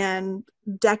go, and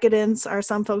decadence are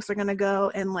some folks are going to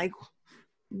go, and like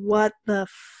what the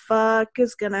fuck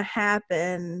is going to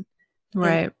happen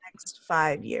Right. in the next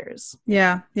 5 years?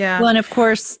 Yeah. Well, and of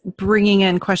course, bringing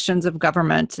in questions of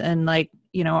government and like,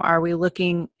 are we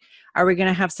going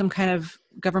to have some kind of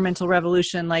governmental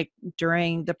revolution like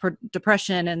during the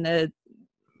Depression and the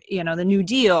New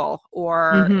Deal,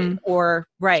 or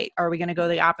right? Are we going to go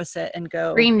the opposite and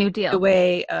go Green New Deal, the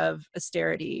way of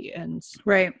austerity and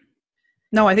Right.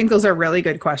 No, I think those are really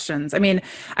good questions. I mean,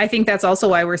 I think that's also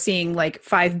why we're seeing like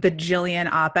 5 bajillion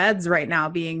op-eds right now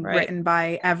being written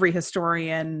by every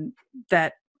historian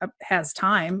that has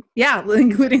time. Yeah,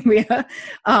 including Leah,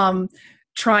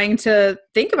 trying to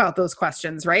think about those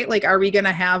questions, right? Like, are we going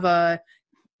to have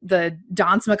the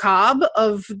Danse Macabre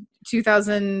of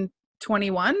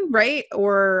 2021, right?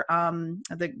 Or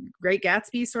the Great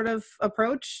Gatsby sort of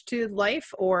approach to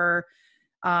life? Or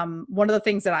one of the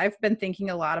things that I've been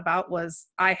thinking a lot about was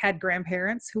I had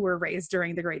grandparents who were raised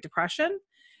during the Great Depression,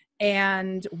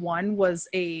 and one was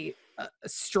a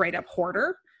straight up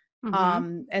hoarder.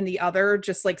 And the other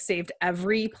just like saved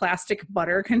every plastic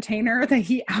butter container that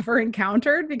he ever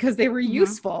encountered because they were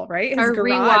useful, right? Or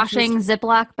rewashing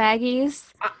Ziploc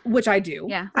baggies, which I do.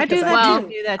 Yeah, I do that well,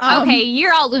 too. Okay,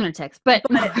 you're all lunatics, but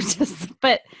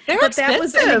but that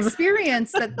was an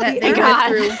experience that they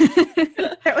went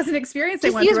through. That was an experience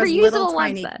they went through as little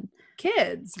tiny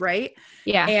kids, right?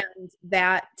 Yeah, and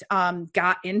that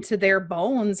got into their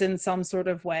bones in some sort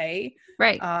of way,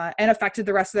 right? And affected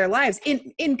the rest of their lives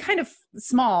in kind of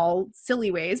small,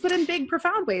 silly ways, but in big,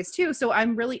 profound ways too. So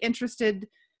I'm really interested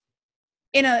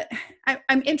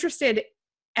I'm interested,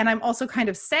 and I'm also kind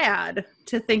of sad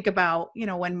to think about,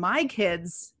 when my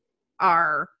kids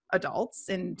are adults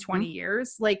in 20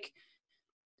 years, like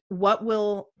what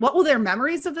will their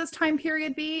memories of this time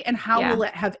period be, and how will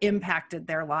it have impacted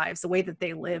their lives, the way that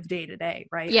they live day to day,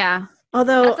 right? Yeah.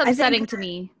 Although that's upsetting to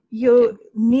me.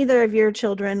 Neither of your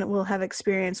children will have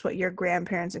experienced what your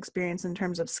grandparents experienced in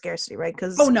terms of scarcity, right?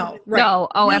 Because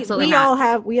absolutely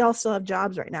not. We all still have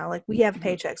jobs right now. Like, we have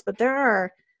paychecks, but there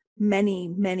are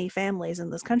many families in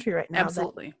this country right now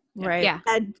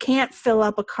that can't fill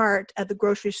up a cart at the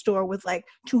grocery store with like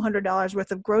 $200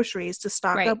 worth of groceries to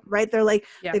stock up, right? They're like,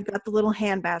 they've got the little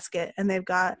hand basket, and they've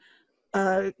got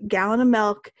a gallon of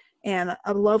milk and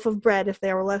a loaf of bread if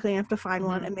they were lucky enough to find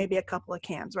one, and maybe a couple of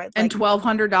cans, right? And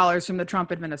 $1,200 from the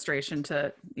Trump administration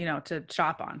to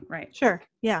shop on, right? Sure.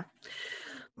 Yeah.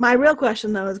 My real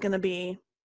question though is going to be,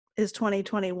 is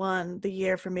 2021 the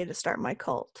year for me to start my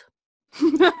cult?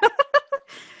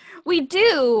 We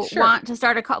do want to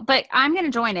start a cult, but I'm going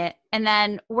to join it, and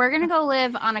then we're going to go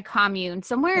live on a commune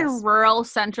somewhere in rural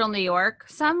central New York,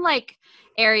 some like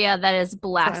area that is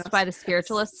blessed by the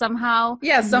spiritualists somehow.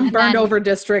 Yeah, some burned over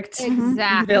district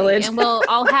village. And we'll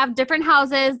all have different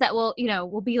houses that will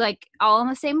be like all on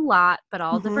the same lot, but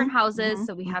all different houses,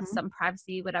 so we have some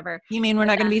privacy, whatever. You mean we're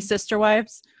not going to be sister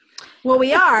wives? Well,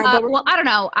 we are. Well, I don't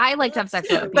know. I like to have sex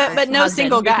with other people. But no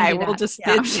single guy. We'll just.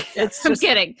 It's I'm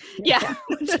kidding. Yeah.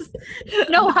 Just,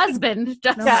 no husband.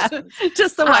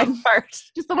 Just the wife part.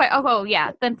 Just the wife. Oh,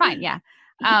 yeah. Then fine. Yeah.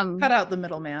 Cut out the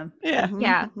middleman. Yeah.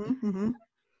 Yeah.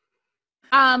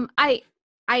 I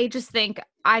just think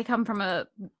I come from a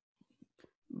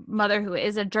mother who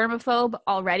is a germaphobe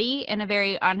already in a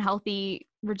very unhealthy,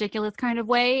 ridiculous kind of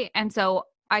way. And so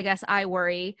I guess I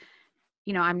worry,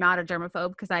 you know, I'm not a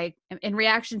germaphobe because in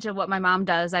reaction to what my mom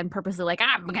does, I'm purposely like,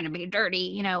 I'm going to be dirty,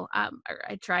 you know, or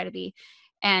I try to be.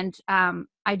 And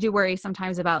I do worry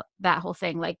sometimes about that whole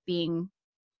thing, like being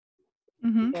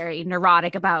very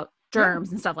neurotic about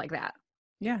germs and stuff like that.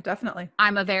 Yeah, definitely. I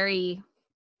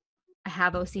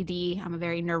have OCD. I'm a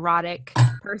very neurotic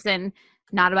person,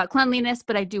 not about cleanliness,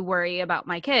 but I do worry about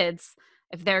my kids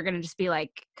if they're going to just be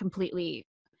like completely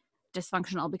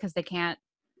dysfunctional because they can't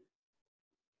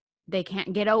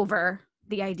get over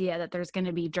the idea that there's going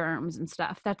to be germs and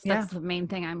stuff. That's the main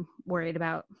thing I'm worried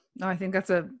about. No, I think it's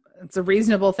a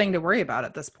reasonable thing to worry about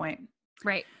at this point.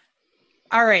 Right.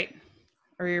 All right.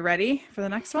 Are you ready for the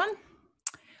next one?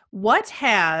 What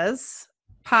has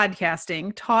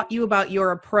podcasting taught you about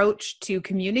your approach to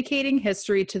communicating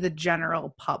history to the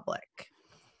general public?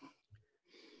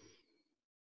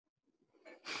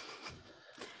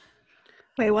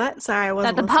 Wait, what? Sorry, I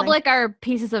wasn't That the listening. public are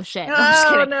pieces of shit. I'm just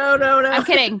kidding. No. I'm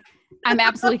kidding. I'm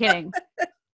absolutely kidding.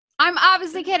 I'm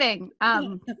obviously kidding.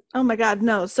 Oh my God,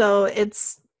 no. So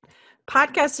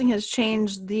podcasting has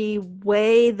changed the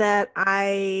way that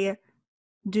I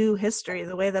do history,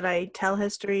 the way that I tell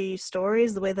history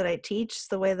stories, the way that I teach,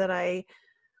 the way that I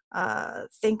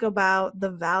think about the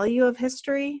value of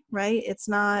history, right? It's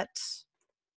not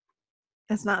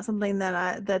something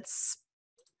that's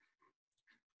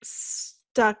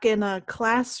stuck in a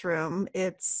classroom.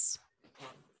 It's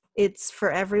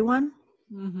for everyone,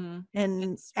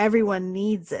 and everyone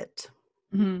needs it.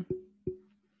 Mm-hmm.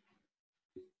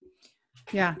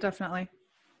 Yeah, definitely.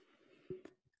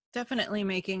 Definitely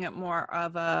making it more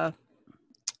of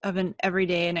an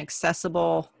everyday and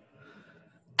accessible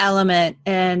element.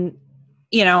 And,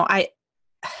 you know,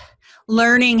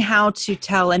 learning how to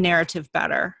tell a narrative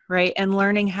better, right? And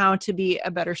learning how to be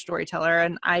a better storyteller.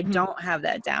 And I don't have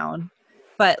that down,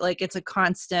 but like, it's a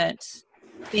constant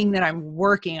thing that I'm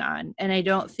working on. And I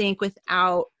don't think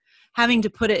without having to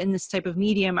put it in this type of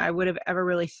medium, I would have ever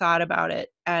really thought about it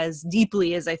as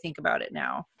deeply as I think about it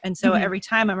now. And so every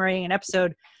time I'm writing an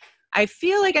episode, I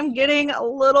feel like I'm getting a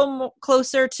little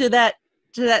closer to that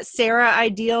Sarah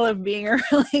ideal of being a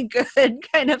really good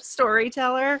kind of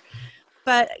storyteller.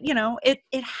 But, you know, it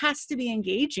has to be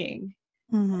engaging,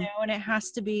 you know, and it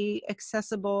has to be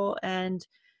accessible and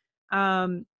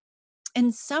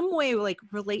in some way, like,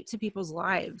 relate to people's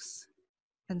lives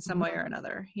in some way or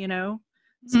another, you know,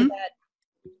 so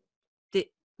that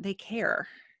they care.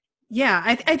 Yeah,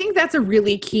 I think that's a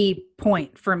really key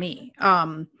point for me,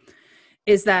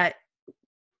 is that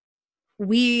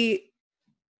we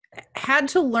had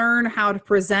to learn how to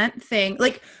present things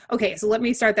like, okay, so let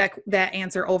me start that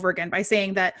answer over again by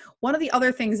saying that one of the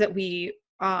other things that we,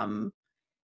 from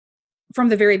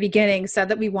the very beginning said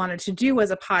that we wanted to do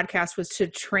as a podcast was to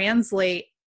translate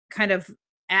kind of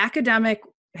academic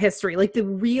history, like the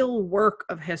real work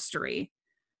of history,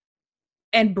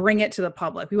 and bring it to the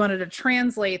public. We wanted to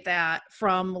translate that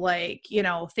from, like, you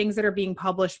know, things that are being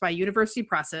published by university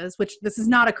presses, which this is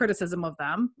not a criticism of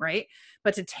them, right?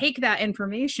 But to take that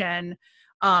information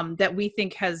that we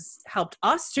think has helped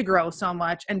us to grow so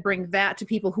much and bring that to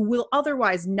people who will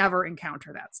otherwise never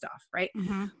encounter that stuff, right?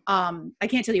 I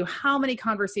can't tell you how many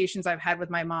conversations I've had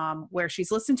with my mom where she's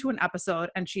listened to an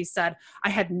episode and she said, I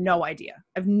had no idea.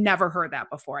 I've never heard that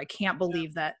before. I can't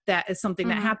believe that is something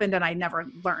that happened and I never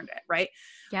learned it, right?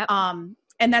 Yep.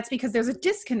 And that's because there's a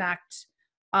disconnect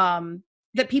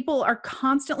that people are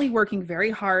constantly working very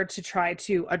hard to try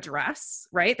to address,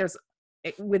 right?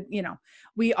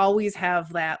 We always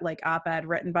have that, like, op-ed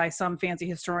written by some fancy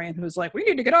historian who's like, we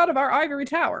need to get out of our ivory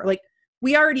tower. Like,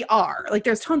 we already are. Like,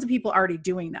 there's tons of people already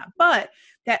doing that, but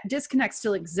that disconnect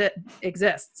still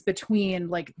exists between,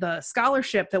 like, the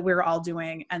scholarship that we're all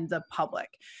doing and the public.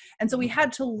 And so we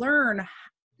had to learn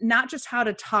not just how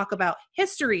to talk about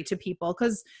history to people,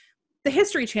 because the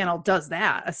History Channel does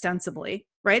that ostensibly,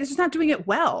 right? It's just not doing it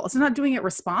well. It's not doing it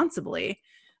responsibly.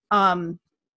 And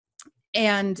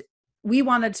we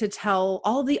wanted to tell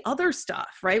all the other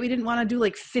stuff, right? We didn't want to do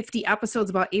like 50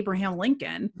 episodes about Abraham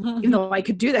Lincoln, even though I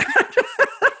could do that.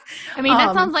 I mean,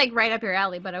 that sounds like right up your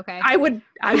alley, but okay. I would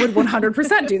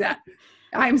 100% do that.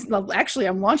 I'm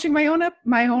launching my own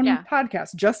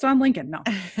podcast just on Lincoln. No,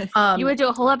 you would do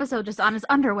a whole episode just on his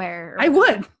underwear. I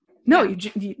would. No,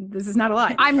 this is not a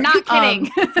lie. I'm not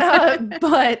kidding.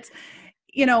 But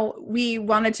you know, we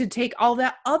wanted to take all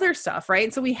that other stuff,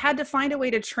 right? So we had to find a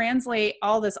way to translate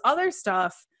all this other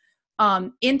stuff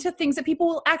into things that people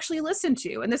will actually listen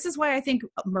to. And this is why I think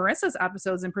Marissa's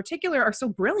episodes in particular are so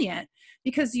brilliant,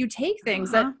 because you take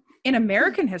things that in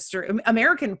American history,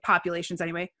 American populations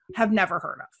anyway, have never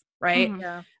heard of, right?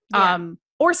 Mhm. Yeah.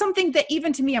 Or something that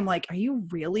even to me, I'm like, are you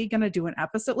really going to do an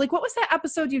episode? Like, what was that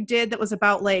episode you did that was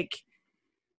about like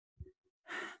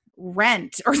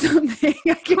rent or something?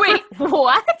 Wait,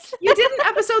 what? You did an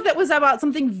episode that was about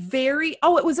something it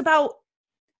was about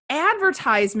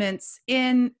advertisements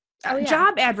in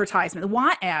job advertisement,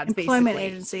 want ads, Employment basically.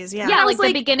 agencies, yeah. Yeah, I like was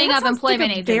the beginning that of sounds like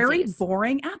employment a very agencies.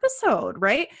 boring episode,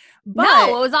 right? But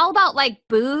No, it was all about like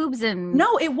boobs and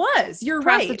no, it was. You're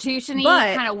right. prostitution-y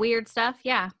But kind of weird stuff.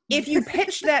 Yeah. if you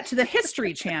pitched that to the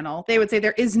History Channel, they would say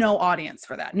there is no audience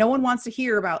for that. No one wants to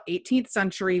hear about 18th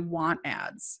century want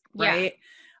ads, right?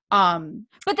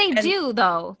 But they do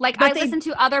though. Like but I they- listen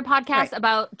to other podcasts Right.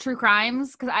 about true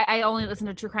crimes because I only listen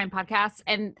to true crime podcasts,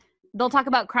 and they'll talk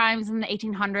about crimes in the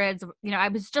 1800s. You know, I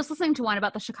was just listening to one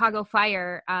about the Chicago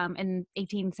fire in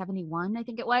 1871, I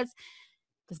think it was,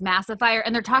 this massive fire,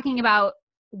 and they're talking about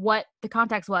what the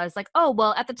context was. Like, oh,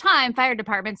 well, at the time, fire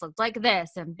departments looked like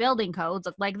this, and building codes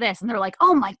looked like this, and they're like,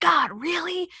 oh my God,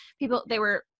 really? People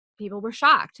were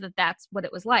shocked that that's what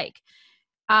it was like,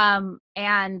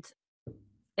 and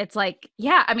it's like,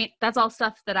 yeah, I mean, that's all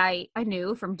stuff that I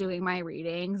knew from doing my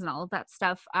readings and all of that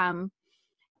stuff.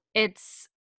 It's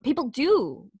people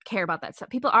do care about that stuff.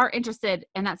 People are interested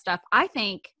in that stuff. I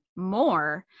think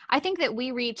that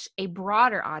we reach a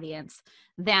broader audience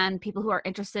than people who are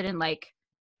interested in like,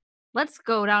 let's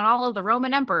go down all of the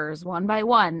Roman emperors one by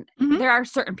one. Mhm. There are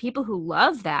certain people who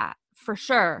love that for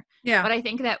sure. Yeah. But I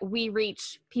think that we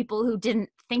reach people who didn't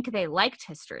think they liked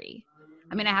history.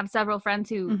 I mean, I have several friends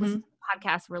who listen to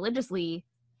podcasts religiously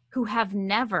who have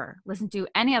never listened to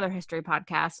any other history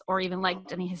podcasts or even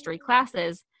liked any history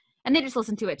classes. And they just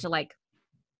listen to it to like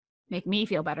make me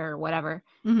feel better or whatever.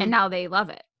 Mhm. And now they love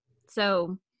it.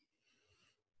 So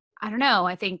I don't know.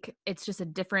 I think it's just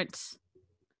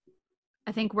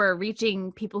I think we're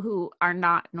reaching people who are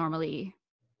not normally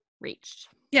reached.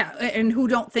 Yeah. And who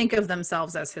don't think of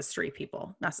themselves as history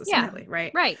people necessarily,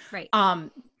 right? Right.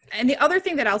 And the other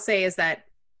thing that I'll say is that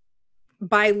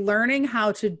by learning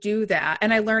how to do that,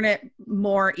 and I learn it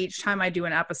more each time I do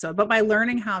an episode, but by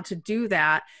learning how to do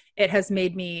that, it has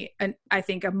made me, I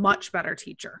think, a much better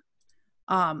teacher.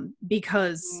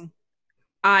 Because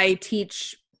I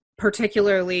teach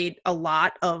particularly a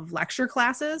lot of lecture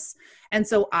classes. And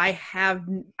so I have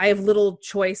little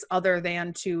choice other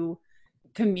than to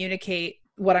communicate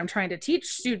what I'm trying to teach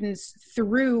students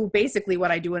through basically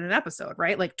what I do in an episode,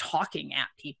 right? Like talking at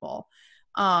people.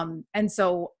 And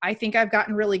so I think I've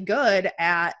gotten really good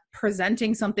at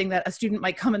presenting something that a student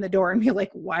might come in the door and be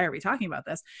like, why are we talking about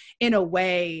this, in a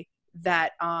way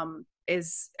that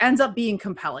ends up being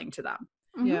compelling to them.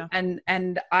 Yeah.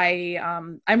 And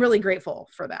I'm really grateful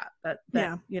for that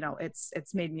Yeah. you know, it's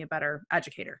made me a better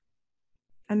educator.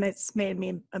 And it's made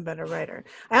me a better writer.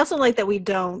 I also like that we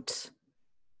don't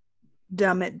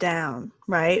dumb it down,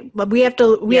 right? But we have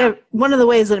one of the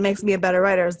ways that it makes me a better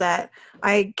writer is that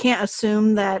I can't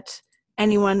assume that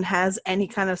anyone has any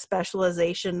kind of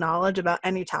specialization knowledge about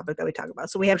any topic that we talk about.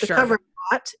 So we have to cover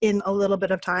a lot in a little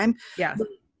bit of time. Yeah.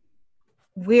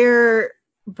 We're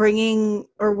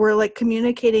like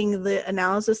communicating the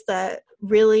analysis that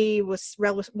really was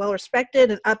well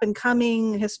respected and up and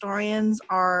coming historians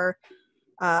are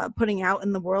putting out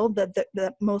in the world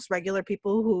that most regular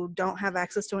people who don't have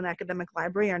access to an academic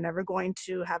library are never going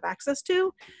to have access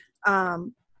to.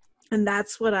 And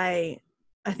that's what I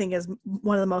think is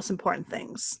one of the most important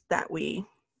things that we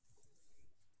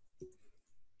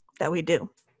do.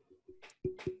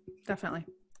 Definitely.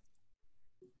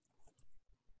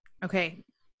 Okay.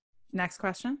 Next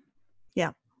question.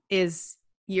 Yeah.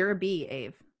 You're a bee,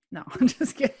 Ave? No, I'm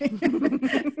just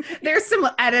kidding. There's some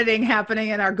editing happening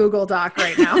in our Google Doc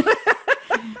right now.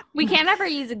 We can't ever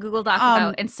use a Google Doc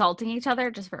without insulting each other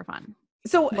just for fun.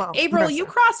 So, Well, April, you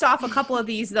listen. crossed off a couple of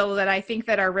these, though, that I think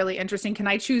that are really interesting. Can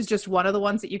I choose just one of the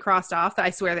ones that you crossed off that I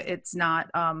swear that it's not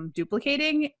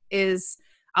duplicating?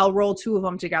 I'll roll two of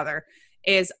them together.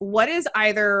 What is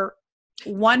either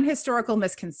one historical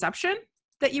misconception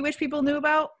that you wish people knew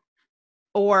about?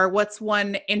 Or what's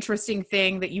one interesting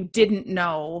thing that you didn't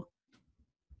know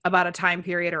about a time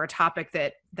period or a topic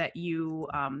that you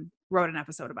wrote an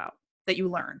episode about, that you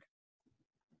learned?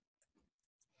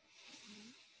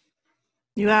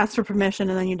 You asked for permission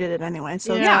and then you did it anyway.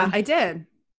 So Yeah, I did.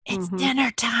 It's Mhm.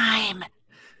 dinner time.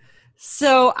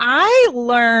 So I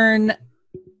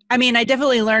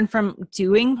definitely learned from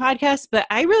doing podcasts, but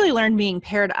I really learned being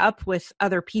paired up with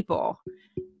other people.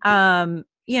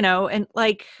 You know, and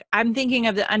like, I'm thinking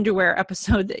of the underwear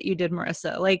episode that you did,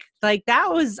 Marissa. Like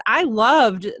I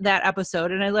loved that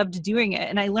episode and I loved doing it.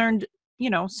 And I learned,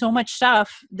 so much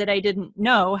stuff that I didn't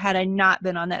know had I not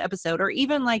been on that episode. Or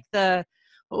even like what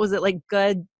was it, like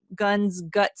guns,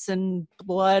 guts, and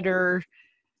blood, or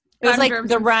it was Gun, like germs,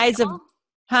 the and rise of,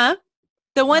 steel?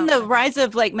 the one, No. the rise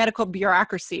of like medical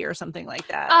bureaucracy or something like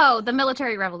that. Oh, the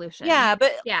military revolution. Yeah,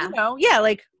 but Yeah.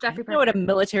 like I Jeffrey didn't know what a Parker.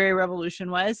 military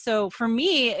revolution was. So for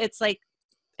me, it's like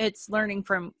it's learning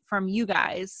from you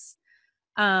guys.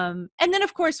 And then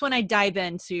of course when I dive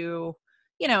into,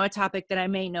 a topic that I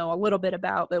may know a little bit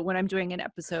about, but when I'm doing an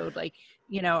episode, like,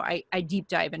 I deep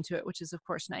dive into it, which is of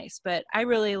course nice. But I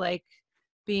really like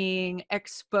being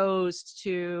exposed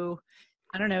to,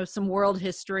 I don't know, some world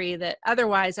history that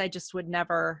otherwise I just would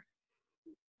never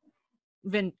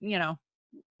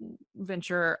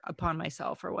venture upon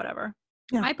myself or whatever.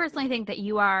 Yeah. I personally think that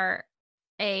you are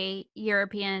a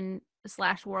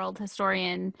European/world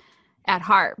historian at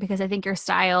heart, because I think your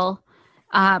style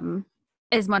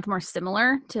is much more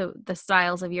similar to the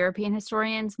styles of European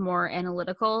historians, more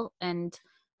analytical and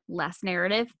less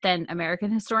narrative than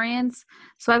American historians.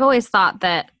 So I've always thought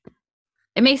that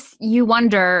it makes you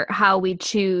wonder how we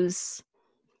choose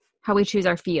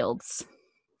our fields.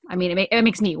 I mean, it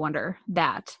makes me wonder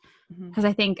that, because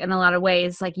I think in a lot of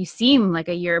ways, like, you seem like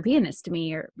a Europeanist to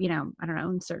me, or, I don't know,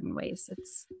 in certain ways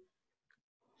it's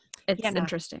Yeah, no.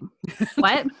 interesting.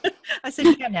 What? I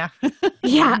said, yeah, now.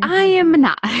 Yeah, I am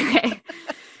not. Okay.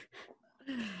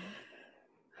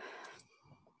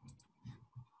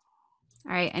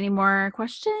 All right. Any more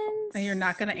questions? And you're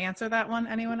not going to answer that one?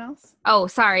 Anyone else? Oh,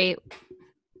 sorry.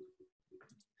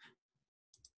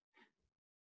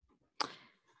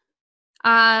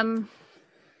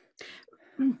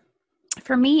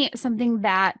 For me, something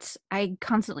that I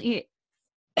constantly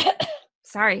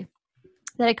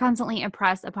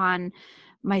impress upon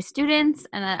my students,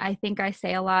 and that I think I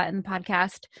say a lot in the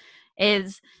podcast,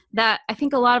 is that I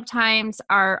think a lot of times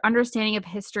our understanding of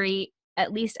history,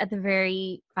 at least at the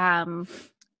very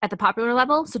at the popular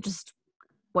level, so just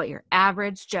what your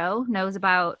average Joe knows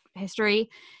about history,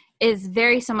 is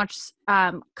very so much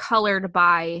colored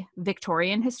by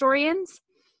Victorian historians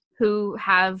who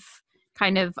have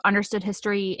kind of understood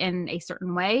history in a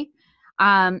certain way.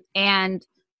 And,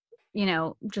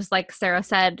 just like Sarah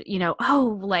said,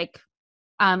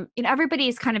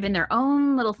 everybody's kind of in their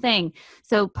own little thing.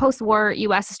 So post-war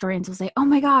U.S. historians will say, oh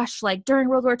my gosh, like during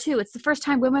World War II, it's the first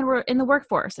time women were in the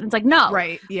workforce. And it's like, no,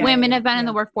 Right. Yeah, women yeah, have been in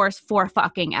yeah. the workforce for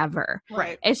fucking ever.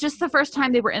 Right. It's just the first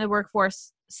time they were in the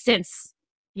workforce since,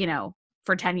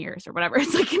 for 10 years or whatever.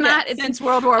 It's like not, it's Since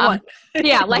World War One.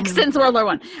 yeah, like since World War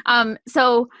One.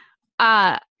 So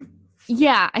I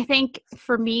think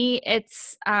for me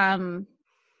it's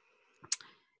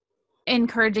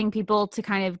encouraging people to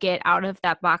kind of get out of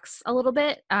that box a little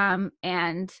bit, and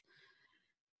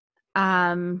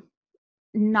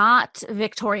not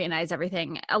Victorianize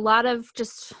everything. A lot of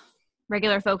just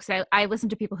regular folks, I listen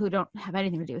to people who don't have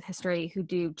anything to do with history, who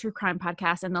do true crime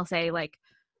podcasts, and they'll say like,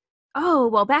 oh,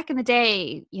 well, back in the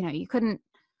day, you couldn't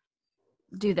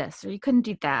do this, or you couldn't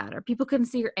do that, or people couldn't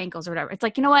see your ankles or whatever. It's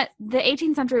like, you know what? The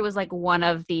 18th century was like one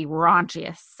of the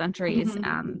raunchiest centuries,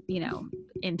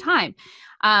 in time.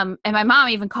 And my mom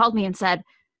even called me and said,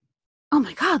 oh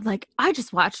my God, like I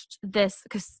just watched this,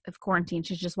 because of quarantine,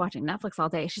 she's just watching Netflix all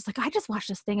day. She's like, I just watched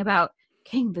this thing about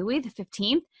King Louis the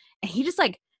 15th, and he just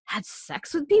like had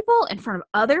sex with people in front of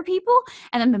other people,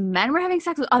 and then the men were having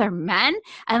sex with other men,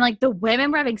 and like the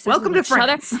women were having sex Welcome with to each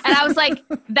other. France. And I was like,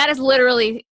 that is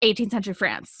literally 18th century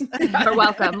France. You're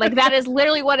welcome. Like that is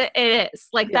literally what it is.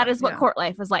 Like that is what court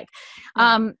life was like.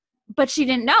 But she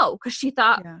didn't know, because she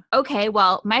thought, okay,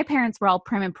 well, my parents were all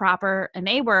prim and proper, and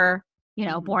they were,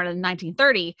 born in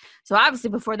 1930. So obviously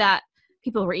before that,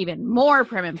 people were even more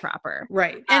prim and proper.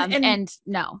 Right. And no. it's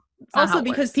not how Also it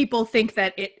because works. people think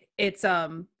that it's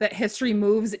that history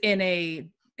moves in a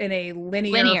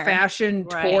linear fashion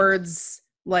Right. towards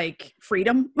like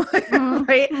freedom, Mhm.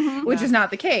 right? Mhm. Which is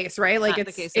not the case, right? Like Not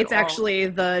the case at it's all. actually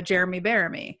the Jeremy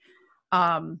Bearimy.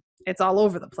 It's all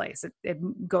over the place.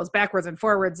 It goes backwards and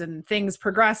forwards, and things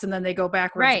progress, and then they go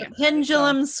backwards. Right. again.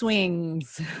 Pendulum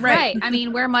swings. Right. I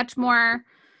mean, we're much more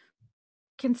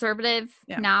conservative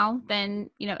Yeah. now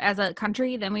than, as a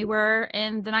country than we were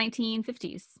in the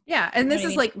 1950s. Yeah, and this You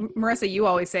know is what like Marissa, you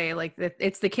always say like that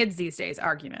it's the kids these days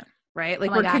argument, right?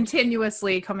 Like Oh my we're God.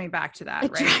 continuously coming back to that,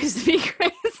 It right? drives me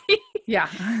crazy. Yeah,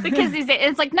 The kids these days,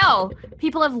 it's like, no,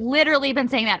 people have literally been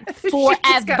saying that She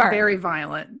just got forever. very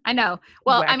violent. I know.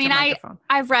 Well, Whacked I mean, a microphone.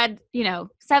 I've read,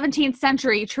 17th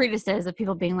century treatises of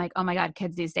people being like, oh my God,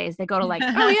 kids these days, they go to like,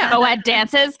 Oh, yeah. co-ed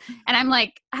dances. And I'm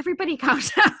like, everybody calm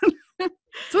down.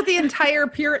 That's what the entire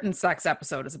Puritan sex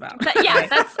episode is about. Yeah,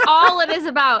 that's all it is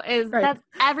about. Is Right. that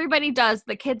everybody does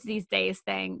the kids these days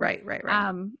thing. Right.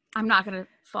 I'm not gonna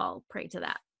fall prey to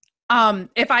that.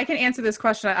 If I can answer this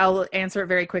question, I'll answer it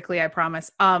very quickly, I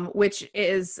promise. Which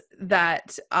is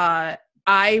that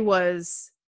I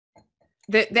was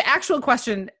the actual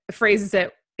question phrases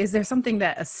it, is there something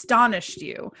that astonished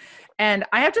you? And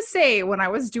I have to say, when I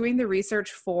was doing the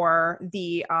research for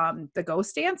the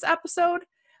Ghost Dance episode,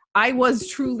 I was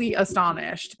truly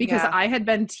astonished because I had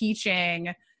been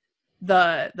teaching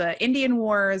the Indian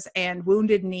Wars and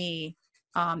Wounded Knee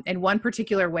in one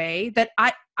particular way that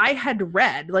I had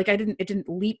read. Like it didn't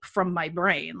leap from my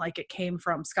brain. Like it came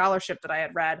from scholarship that I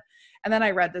had read. And then I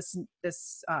read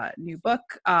this new book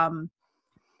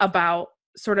about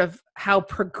sort of how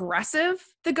progressive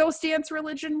the Ghost Dance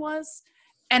religion was.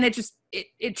 And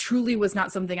it truly was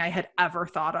not something I had ever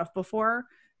thought of before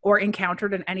or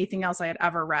encountered in anything else I had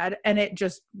ever read. And it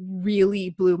just really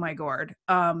blew my gourd.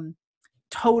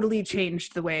 Totally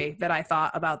changed the way that I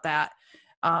thought about that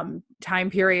time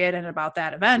period and about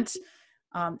that event,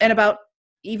 and about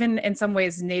even in some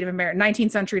ways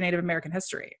 19th century Native American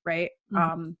history, right?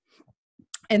 Mm-hmm.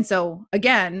 And so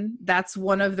again, that's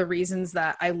one of the reasons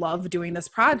that I love doing this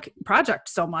project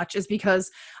so much, is because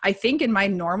I think in my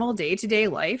normal day-to-day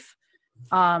life,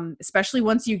 especially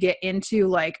once you get into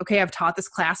like, okay, I've taught this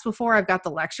class before, I've got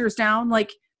the lectures down,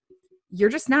 like you're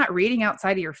just not reading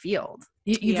outside of your field.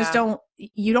 You just don't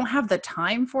have the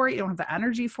time for it. You don't have the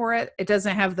energy for it. It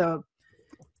doesn't have the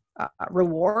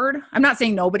reward. I'm not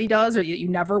saying nobody does or you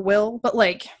never will, but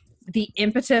like the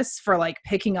impetus for like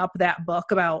picking up that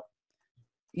book about,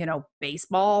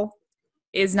 baseball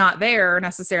is not there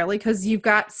necessarily, because you've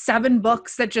got 7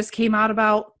 books that just came out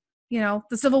about,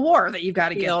 the Civil War that you've got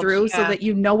to get through so that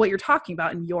you know what you're talking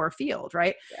about in your field,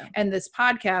 right? Yeah. And this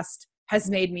podcast has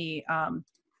made me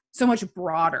so much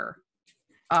broader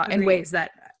in ways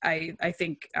that I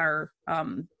think are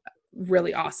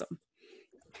really awesome.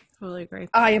 Totally agree.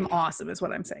 I am awesome is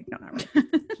what I'm saying. No, not really.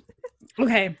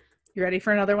 Okay. You ready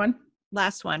for another one?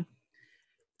 Last one.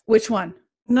 Which one?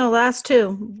 No, last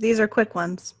 2. These are quick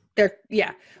ones.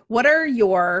 What are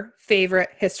your favorite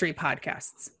history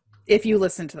podcasts, if you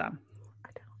listen to them?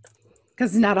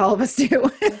 Because not all of us do.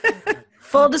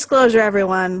 Full disclosure,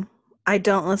 everyone. I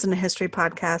don't listen to history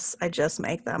podcasts. I just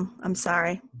make them. I'm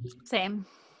sorry. Same.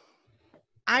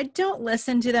 I don't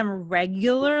listen to them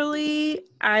regularly.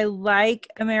 I like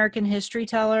American History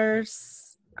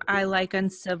Tellers. I like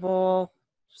Uncivil.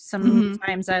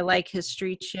 Sometimes I like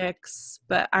History Chicks,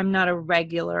 but I'm not a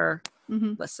regular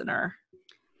listener.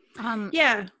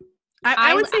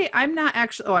 I would say I'm not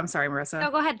actually. Oh, I'm sorry, Marissa. No,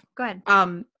 go ahead.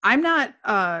 I'm not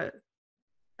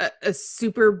a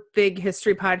super big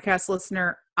history podcast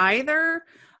listener either.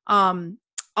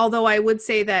 Although I would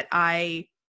say that I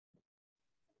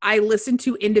listen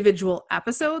to individual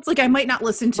episodes. Like I might not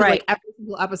listen to like every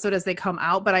single episode as they come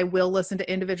out, but I will listen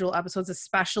to individual episodes,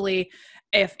 especially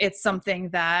if it's something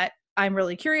that I'm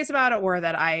really curious about or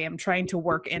that I am trying to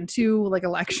work into, like a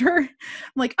lecture. I'm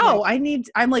like,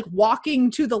 I'm like walking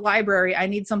to the library. I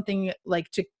need something like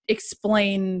to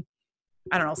explain,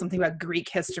 I don't know, something about Greek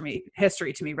history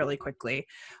to me really quickly.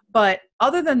 But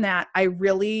other than that, I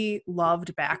really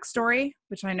loved Backstory,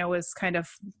 which I know is kind of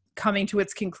coming to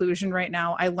its conclusion right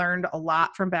now. I learned a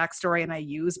lot from Backstory and I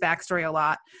use Backstory a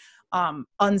lot.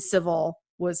 Uncivil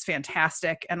was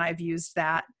fantastic and I've used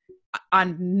that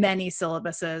on many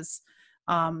syllabuses.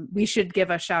 We should give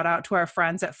a shout out to our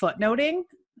friends at Footnoting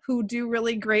who do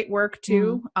really great work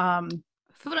too.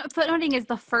 Footnoting is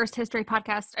the first history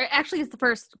podcast, or actually it's the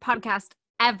first podcast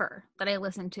ever that I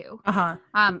listened to.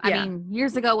 I mean,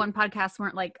 years ago when podcasts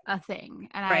weren't like a thing,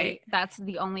 and that's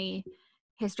the only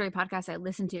history podcast I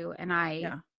listened to, and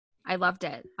I loved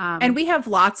it. And we have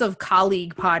lots of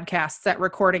colleague podcasts at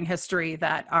Recording History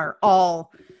that are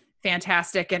all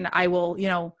fantastic, and I will,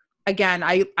 again,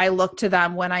 I look to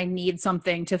them when I need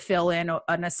something to fill in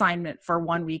an assignment for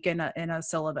 1 week in a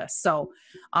syllabus. So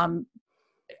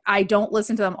I don't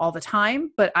listen to them all the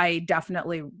time, but I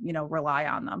definitely, rely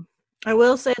on them. I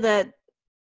will say that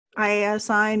I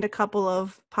assigned a couple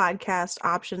of podcast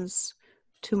options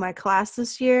to my class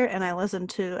this year, and I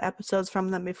listened to episodes from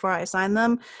them before I assigned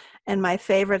them. And my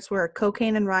favorites were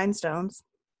Cocaine and Rhinestones,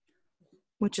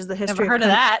 which is the history. Never heard of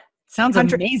that. Sounds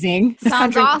amazing.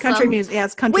 Sounds awesome. Country music. Yeah,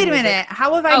 it's country music. Wait a minute.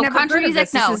 How have I never country heard of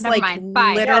music? this? No, This is never like mind.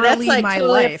 Bye. literally that's like my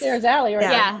totally life. up there's alley, right?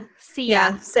 Yeah. See ya.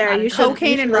 Yeah, Sarah, you should.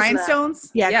 Cocaine you should and listen to that.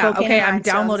 Rhinestones? Yeah, Cocaine okay, and I'm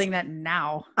Rhinestones. downloading that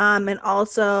now. And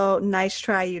also Nice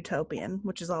Try Utopian,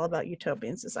 which is all about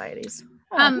utopian societies.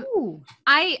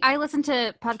 I listen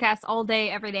to podcasts all day,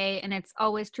 every day, and it's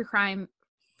always true crime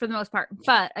for the most part,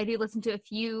 but I do listen to a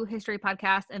few history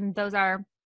podcasts, and those are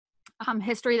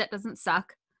History That Doesn't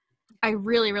Suck. I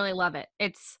really, really love it.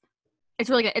 It's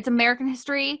really good. It's American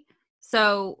history,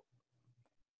 so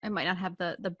it might not have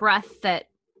the breadth that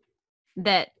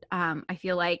I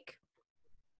feel like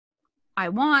I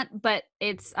want, but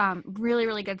it's really,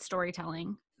 really good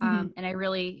storytelling, and I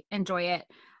really enjoy it.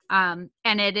 And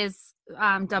it is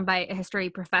done by a history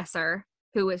professor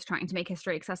who is trying to make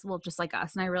history accessible just like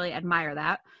us, and I really admire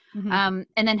that. And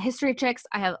then History Chicks,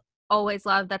 I have always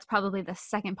loved. That's probably the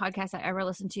second podcast I ever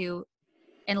listened to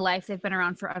in life. They've been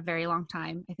around for a very long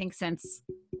time. I think since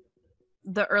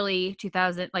the early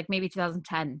 2000, like maybe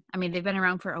 2010. I mean, they've been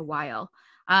around for a while.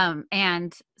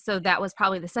 And so that was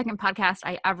probably the second podcast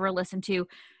I ever listened to.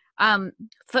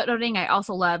 Footnoting, I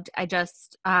also loved. I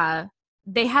just,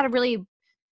 they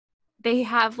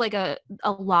have like a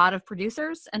lot of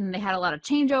producers, and they had a lot of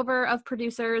changeover of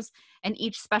producers, and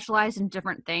each specialized in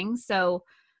different things. So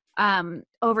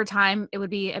over time, it would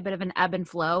be a bit of an ebb and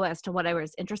flow as to what I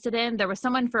was interested in. There was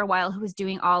someone for a while who was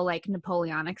doing all like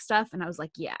Napoleonic stuff, and I was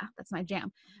like, yeah, that's my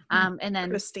jam. And then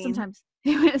Christine.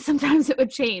 sometimes it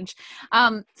would change.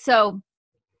 So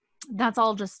that's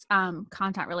all just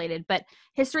content related. But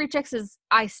History Chicks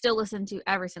I still listen to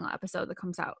every single episode that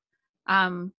comes out.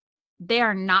 They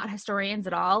are not historians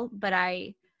at all, but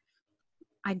I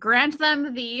grant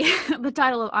them the the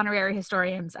title of honorary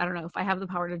historians. I don't know if I have the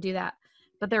power to do that,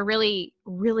 but they're really,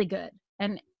 really good.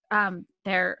 And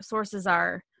their sources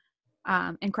are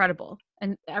incredible.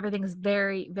 And everything is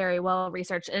very, very well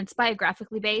researched. And it's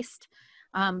biographically based.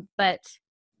 But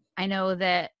I know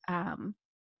that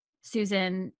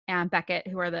Susan and Beckett,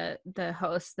 who are the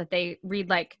hosts, that they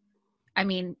read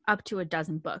up to a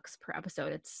dozen books per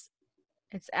episode. It's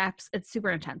super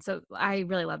intense. So I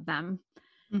really love them.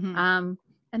 And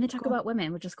they talk about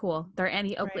women, which is cool. Their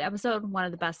Annie Oakley episode, one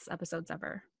of the best episodes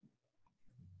ever.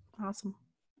 Awesome.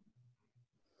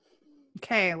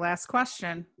 Okay, last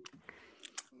question.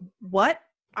 What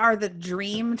are the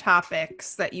dream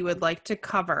topics that you would like to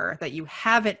cover that you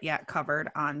haven't yet covered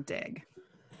on Dig?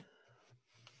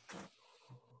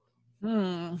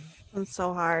 It's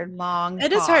so hard.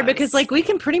 It is hard because like we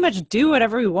can pretty much do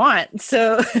whatever we want.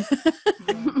 So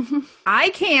I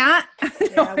can't.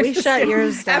 Yeah, we shut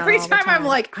yours down. Every all the time I'm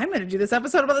like, I'm going to do this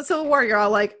episode about the Civil War, you're all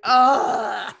like,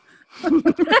 ugh.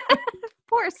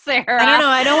 Poor Sarah. I don't know.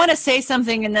 I don't want to say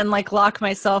something and then like lock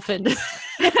myself in and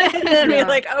then be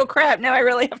like, oh crap, now I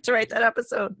really have to write that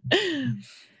episode.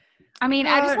 I mean,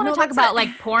 I just want to talk about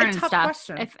like porn and stuff.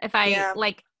 Question. If I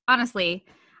like, honestly,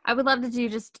 I would love to do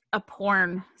just a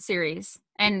porn series.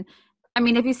 And I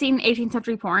mean, if you've seen 18th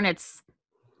century porn, it's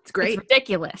great. It's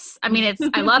ridiculous. I mean,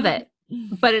 I love it,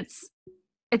 but it's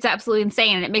absolutely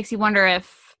insane. And it makes you wonder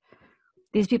if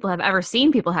these people have ever seen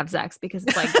people have sex, because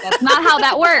it's like, that's not how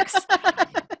that works.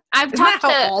 I've talked to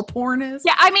all porn is.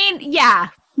 Yeah. I mean, yeah,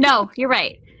 no, you're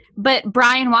right. But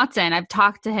Brian Watson, I've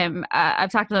talked to him.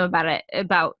 I've talked to them about it,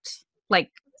 about like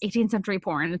 18th century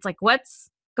porn. It's like, what's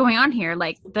going on here?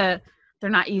 Like they're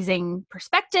not using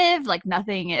perspective. Like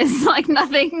nothing is like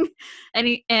nothing.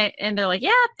 And they're like,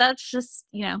 yeah, that's just,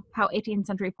 how 18th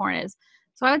century porn is.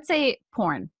 So I would say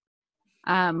porn.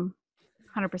 100%.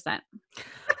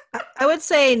 I would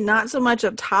say not so much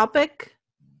a topic,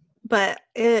 but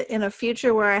in a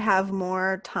future where I have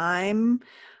more time,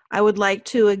 I would like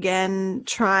to again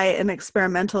try an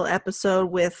experimental episode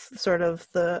with sort of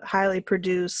the highly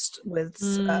produced with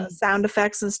sound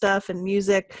effects and stuff and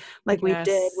music, like we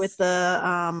did with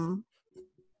the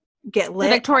Get Lit,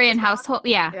 the Victorian household.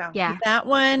 Yeah. That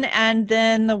one, and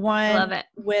then the one love it.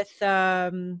 With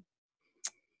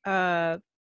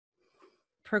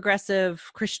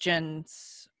progressive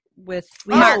Christians with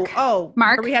Mark.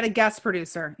 Mark. We had a guest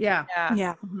producer. Yeah.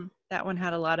 Mm-hmm. That one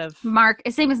had a lot of Mark.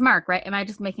 Same as Mark, right? Am I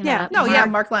just making that up? No,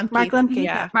 Mark Lemke. Mark Lemke.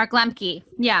 Yeah. Mark Lemke.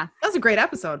 Yeah. That was a great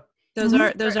episode. Those are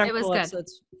It was cool good.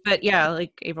 episodes. But yeah,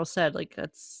 like April said, like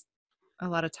that's a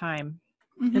lot of time.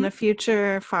 In a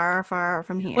future far, far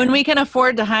from here. When we can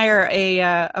afford to hire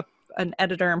an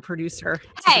editor and producer.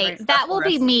 Hey, that will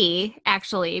be me,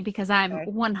 actually, because I'm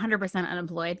 100%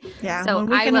 unemployed. Yeah, so when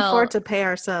we can afford to pay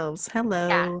ourselves. Hello.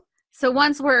 Yeah. So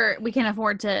once we can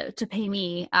afford to pay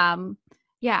me,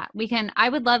 we can. I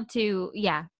would love to.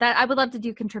 Yeah, I would love to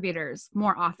do contributors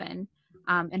more often,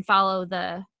 and follow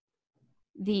the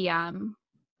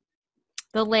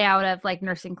layout of like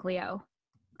Nursing Cleo.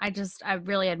 I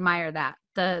really admire that.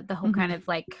 The whole kind of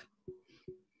like,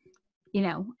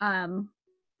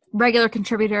 regular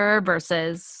contributor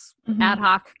versus ad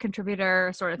hoc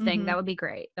contributor sort of thing. Mhm. That would be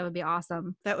great. That would be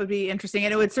awesome. That would be interesting.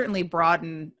 And it would certainly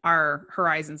broaden our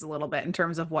horizons a little bit in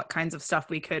terms of what kinds of stuff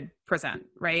we could present,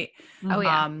 right? Oh,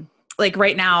 yeah. Like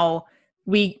right now,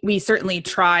 we certainly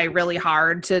try really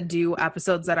hard to do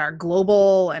episodes that are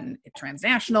global and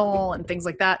transnational and things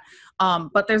like that.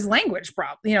 But there's language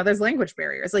there's language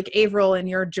barriers. Like Avril in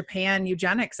your Japan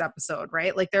eugenics episode,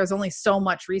 right? Like there's only so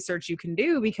much research you can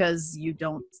do because you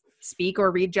don't speak or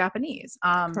read Japanese.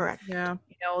 Correct. Yeah.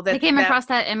 I came across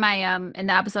that in my in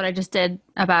the episode I just did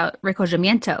about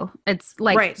Recogimiento. It's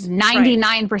like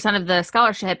 99% of the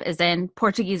scholarship is in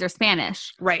Portuguese or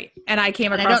Spanish. Right. And I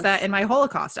came across that in my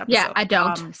Holocaust episode. Yeah, I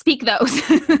don't speak those.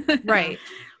 Right.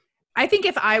 I think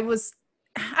if I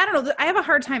don't know, I have a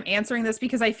hard time answering this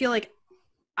because I feel like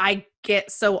I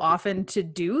get so often to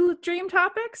do dream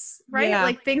topics, right? Yeah.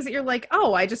 Like things that you're like,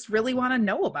 oh, I just really want to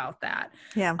know about that.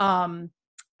 Yeah.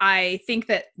 I think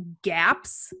that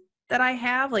gaps that I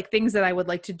have, like things that I would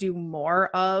like to do more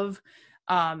of,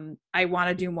 I want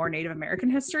to do more Native American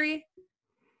history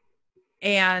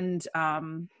and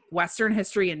Western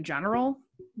history in general.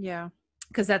 Yeah.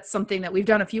 Because that's something that we've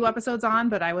done a few episodes on,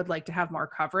 but I would like to have more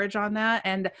coverage on that.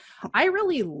 And I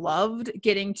really loved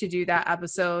getting to do that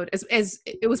episode. As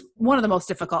it was one of the most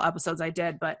difficult episodes I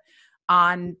did, but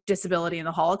on disability and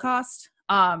the Holocaust.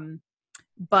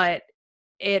 But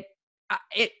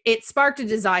it sparked a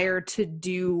desire to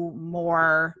do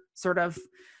more sort of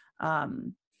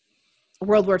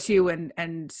World War II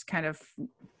and kind of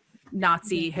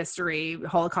Nazi history,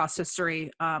 Holocaust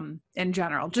history in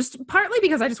general, just partly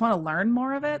because I just want to learn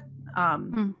more of it.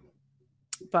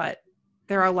 But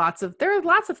there are lots of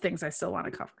things I still want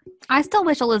to cover. I still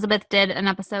wish Elizabeth did an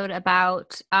episode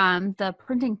about the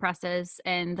printing presses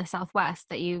in the Southwest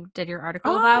that you did your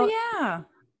article about. Oh yeah.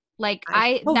 Like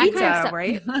that kind of stuff,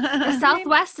 right? The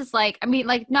Southwest is like, I mean,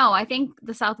 like, no, I think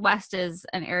the Southwest is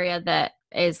an area that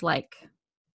is like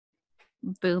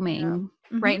booming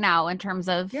right now in terms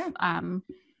of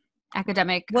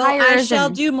academic hires. I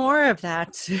shall do more of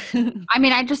that. I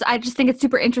mean, I just think it's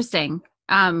super interesting.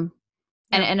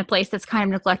 And in a place that's kind of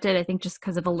neglected, I think just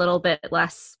because of a little bit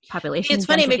less population. It's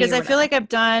funny because I feel like I've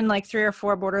done like 3 or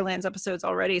 4 Borderlands episodes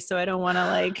already, so I don't want to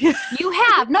like. You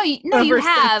have you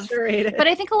have, oversaturate it. but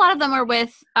I think a lot of them are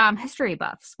with history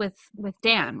buffs with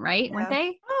Dan, right? Yeah. Weren't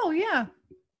they? Oh yeah.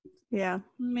 Yeah.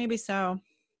 Maybe so.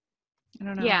 I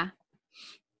don't know. Yeah.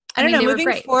 I don't mean, know. they were Moving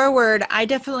great. forward, I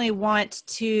definitely want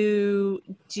to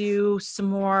do some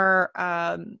more.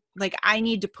 Like, I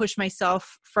need to push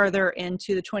myself further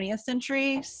into the 20th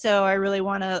century. So I really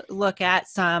want to look at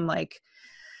some, like,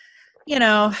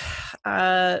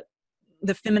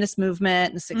 the feminist movement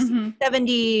in the 60s, Mm-hmm.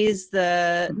 70s,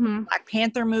 the Mhm. Black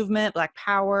Panther movement, Black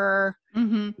Power.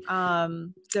 Mm-hmm.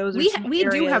 Those are We some do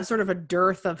have areas. sort of a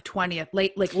dearth of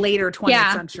later 20th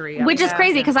Yeah. century, Which is episodes.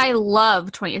 crazy because I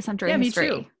love 20th century Yeah, me history.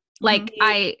 too. Like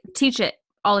I teach it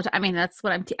all the time. I mean, that's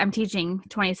what I'm teaching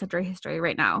 20th century history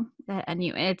right now at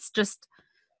NU. It's just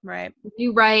Right.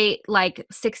 you write like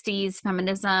 60s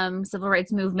feminism, civil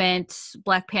rights movement,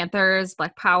 Black Panthers,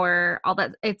 Black Power, all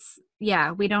that.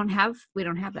 We don't have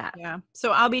that. Yeah.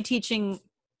 So I'll be teaching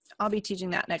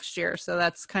that next year. So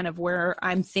that's kind of where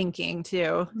I'm thinking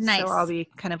too. Nice. So I'll be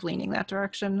kind of leaning that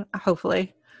direction,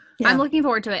 hopefully. Yeah. I'm looking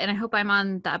forward to it, and I hope I'm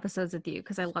on the episodes with you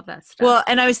because I love that stuff. Well,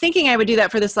 and I was thinking I would do that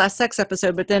for this last sex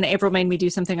episode, but then April made me do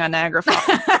something on Niagara Falls.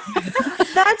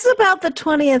 That's about the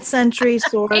 20th century,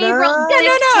 sort of. April, No,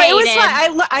 it was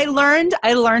Dedicated. fun.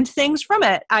 I learned things from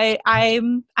it.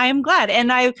 I'm glad.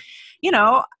 And I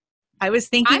was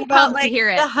thinking I'm about pumped to like hear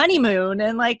it. the honeymoon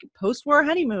and like post-war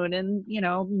honeymoon and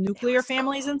nuclear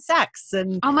families and sex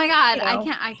and Oh my god, you I know,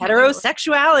 can't.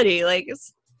 heterosexuality. Like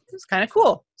it's kind of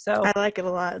cool. So I like it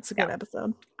a lot. It's a good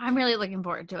episode. I'm really looking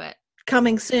forward to it.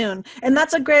 Coming soon. And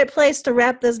that's a great place to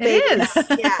wrap this baby. It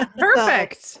is. Yeah.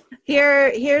 Perfect. So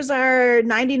here's our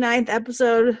 99th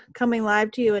episode coming live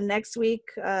to you. And next week,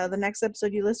 the next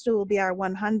episode you listen to will be our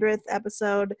 100th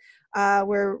episode.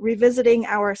 We're revisiting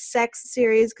our sex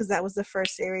series because that was the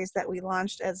first series that we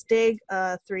launched as Dig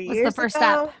 3 What's years the first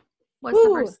ago. step? What's Woo.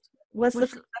 the first? What's the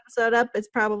first episode up? It's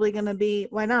probably going to be,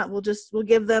 why not? We'll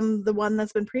give them the one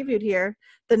that's been previewed here,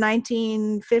 the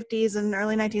 1950s and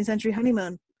early 19th century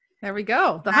honeymoon. There we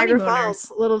go. The Niagara honeymooners.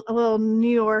 Falls, a little New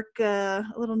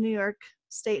York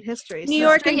state history. New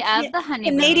York History and of the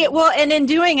honeymoon. Canadian. Well, and in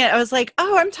doing it, I was like,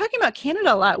 oh, I'm talking about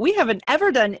Canada a lot. We haven't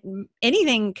ever done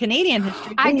anything Canadian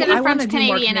history. I did I a wanna French do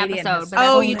more Canadian Canadian episode. history. But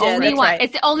Oh, that's you only did. That's one. right.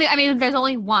 It's the only. I mean, there's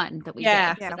only one that we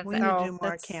Yeah. did. Yeah, That's we it. need to So do more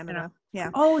that's, Canada. Yeah.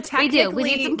 Oh, We technically. do. We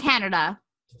need some Canada.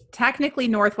 Technically,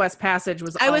 Northwest Passage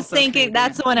was. I was also thinking Canadian.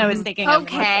 that's the one I was thinking of.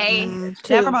 Okay.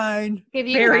 Never mind. Give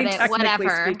you Very credit, technically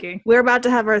whatever. speaking. We're about to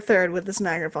have our third with this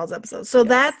Niagara Falls episode. So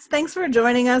thanks for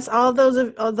joining us. All those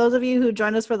of you who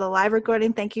joined us for the live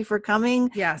recording, thank you for coming.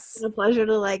 Yes. It's a pleasure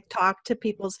to like talk to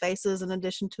people's faces in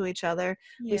addition to each other.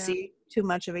 Yeah. We see too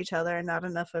much of each other and not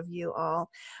enough of you all.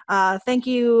 Thank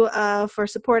you for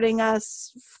supporting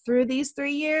us through these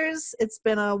 3 years. It's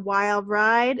been a wild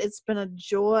ride. It's been a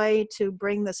joy to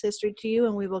bring this history to you,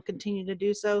 and we will continue to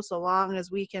do so long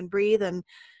as we can breathe and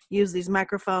use these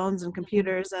microphones and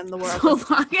computers and the world.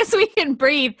 So long as we can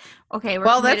breathe. Okay, we're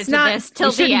Well, committed that's to not. this till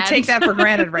We the shouldn't end. take that for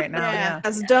granted right now. Yeah.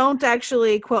 Yeah. Don't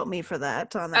actually quote me for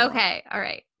that on that one. Okay, all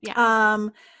right. Yeah.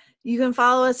 You can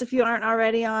follow us if you aren't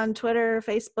already on Twitter,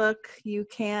 Facebook. You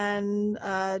can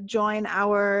join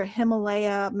our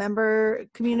Himalaya member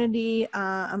community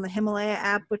on the Himalaya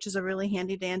app, which is a really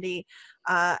handy dandy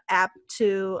app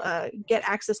to get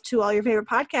access to all your favorite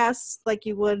podcasts like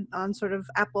you would on sort of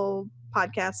Apple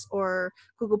Podcasts or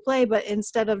Google Play. But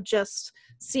instead of just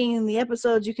seeing the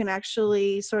episodes, you can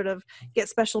actually sort of get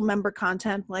special member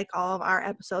content like all of our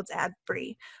episodes ad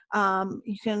free.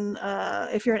 You can,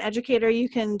 if you're an educator, you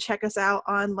can check us out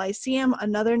on Lyceum,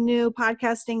 another new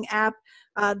podcasting app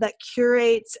that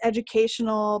curates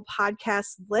educational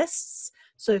podcast lists.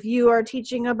 So if you are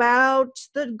teaching about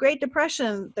the Great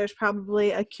Depression, there's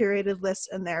probably a curated list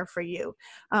in there for you.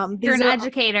 You're an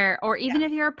educator, or even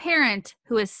if you're a parent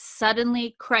who is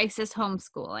suddenly crisis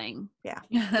homeschooling. Yeah,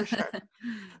 for sure.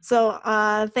 So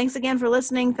thanks again for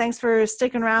listening. Thanks for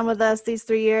sticking around with us these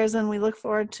 3 years, and we look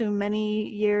forward to many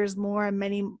years more and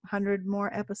many 100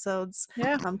 more episodes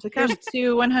Yeah. to come. Here's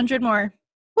to 100 more.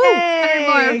 Woo!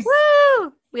 100 more.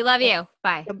 Woo! We love you.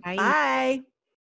 Bye. Bye.